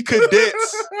 CBC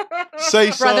cadets. Say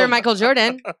Brother something. Michael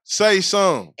Jordan. Say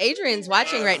something. Adrian's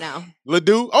watching right now.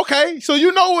 Ledoux. Okay, so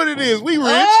you know what it is. We rich.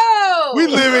 Oh! We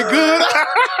living good.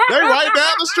 They right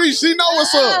down the street. She know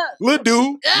what's up.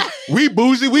 Ledoux. We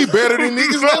bougie. We better than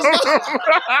niggas. Let's go.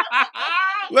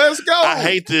 Let's go. I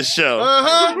hate this show.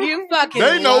 Uh-huh. You fucking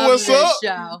They know love what's this up.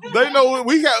 show. They know what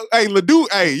we got. Hey, Ledoux.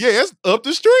 Hey, yeah, it's up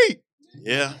the street.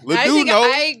 Yeah, I Ledoux think know.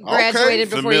 I graduated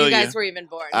before you Familiar. guys were even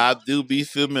born. I do be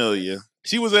familiar.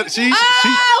 She was at Oh,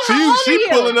 how old are she you?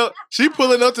 pulling up. She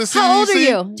pulling up to How old are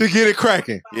CBC you? to get it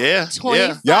cracking. Yeah,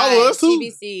 25 Y'all was too.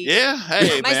 CBC. yeah.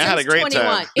 Hey, My man, I had a son's great 21.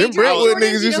 time. Them Adrian Brentwood Jordan,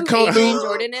 niggas do you used know to who come Adrian through.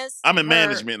 Jordan is? I'm in Her-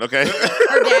 management. Okay,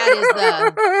 Her dad is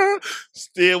the.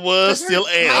 still was, still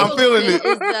am. I'm feeling it. Is the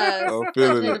I'm feeling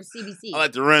president it. of CBC. I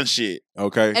like to run shit.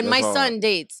 Okay. And that's my all. son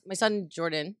dates. My son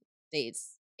Jordan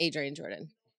dates Adrian Jordan.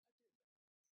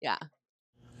 Yeah.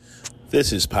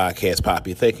 This is Podcast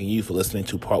Poppy, thanking you for listening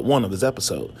to part 1 of this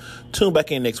episode. Tune back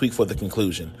in next week for the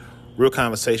conclusion. Real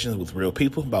conversations with real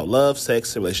people about love,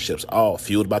 sex, and relationships, all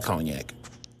fueled by cognac.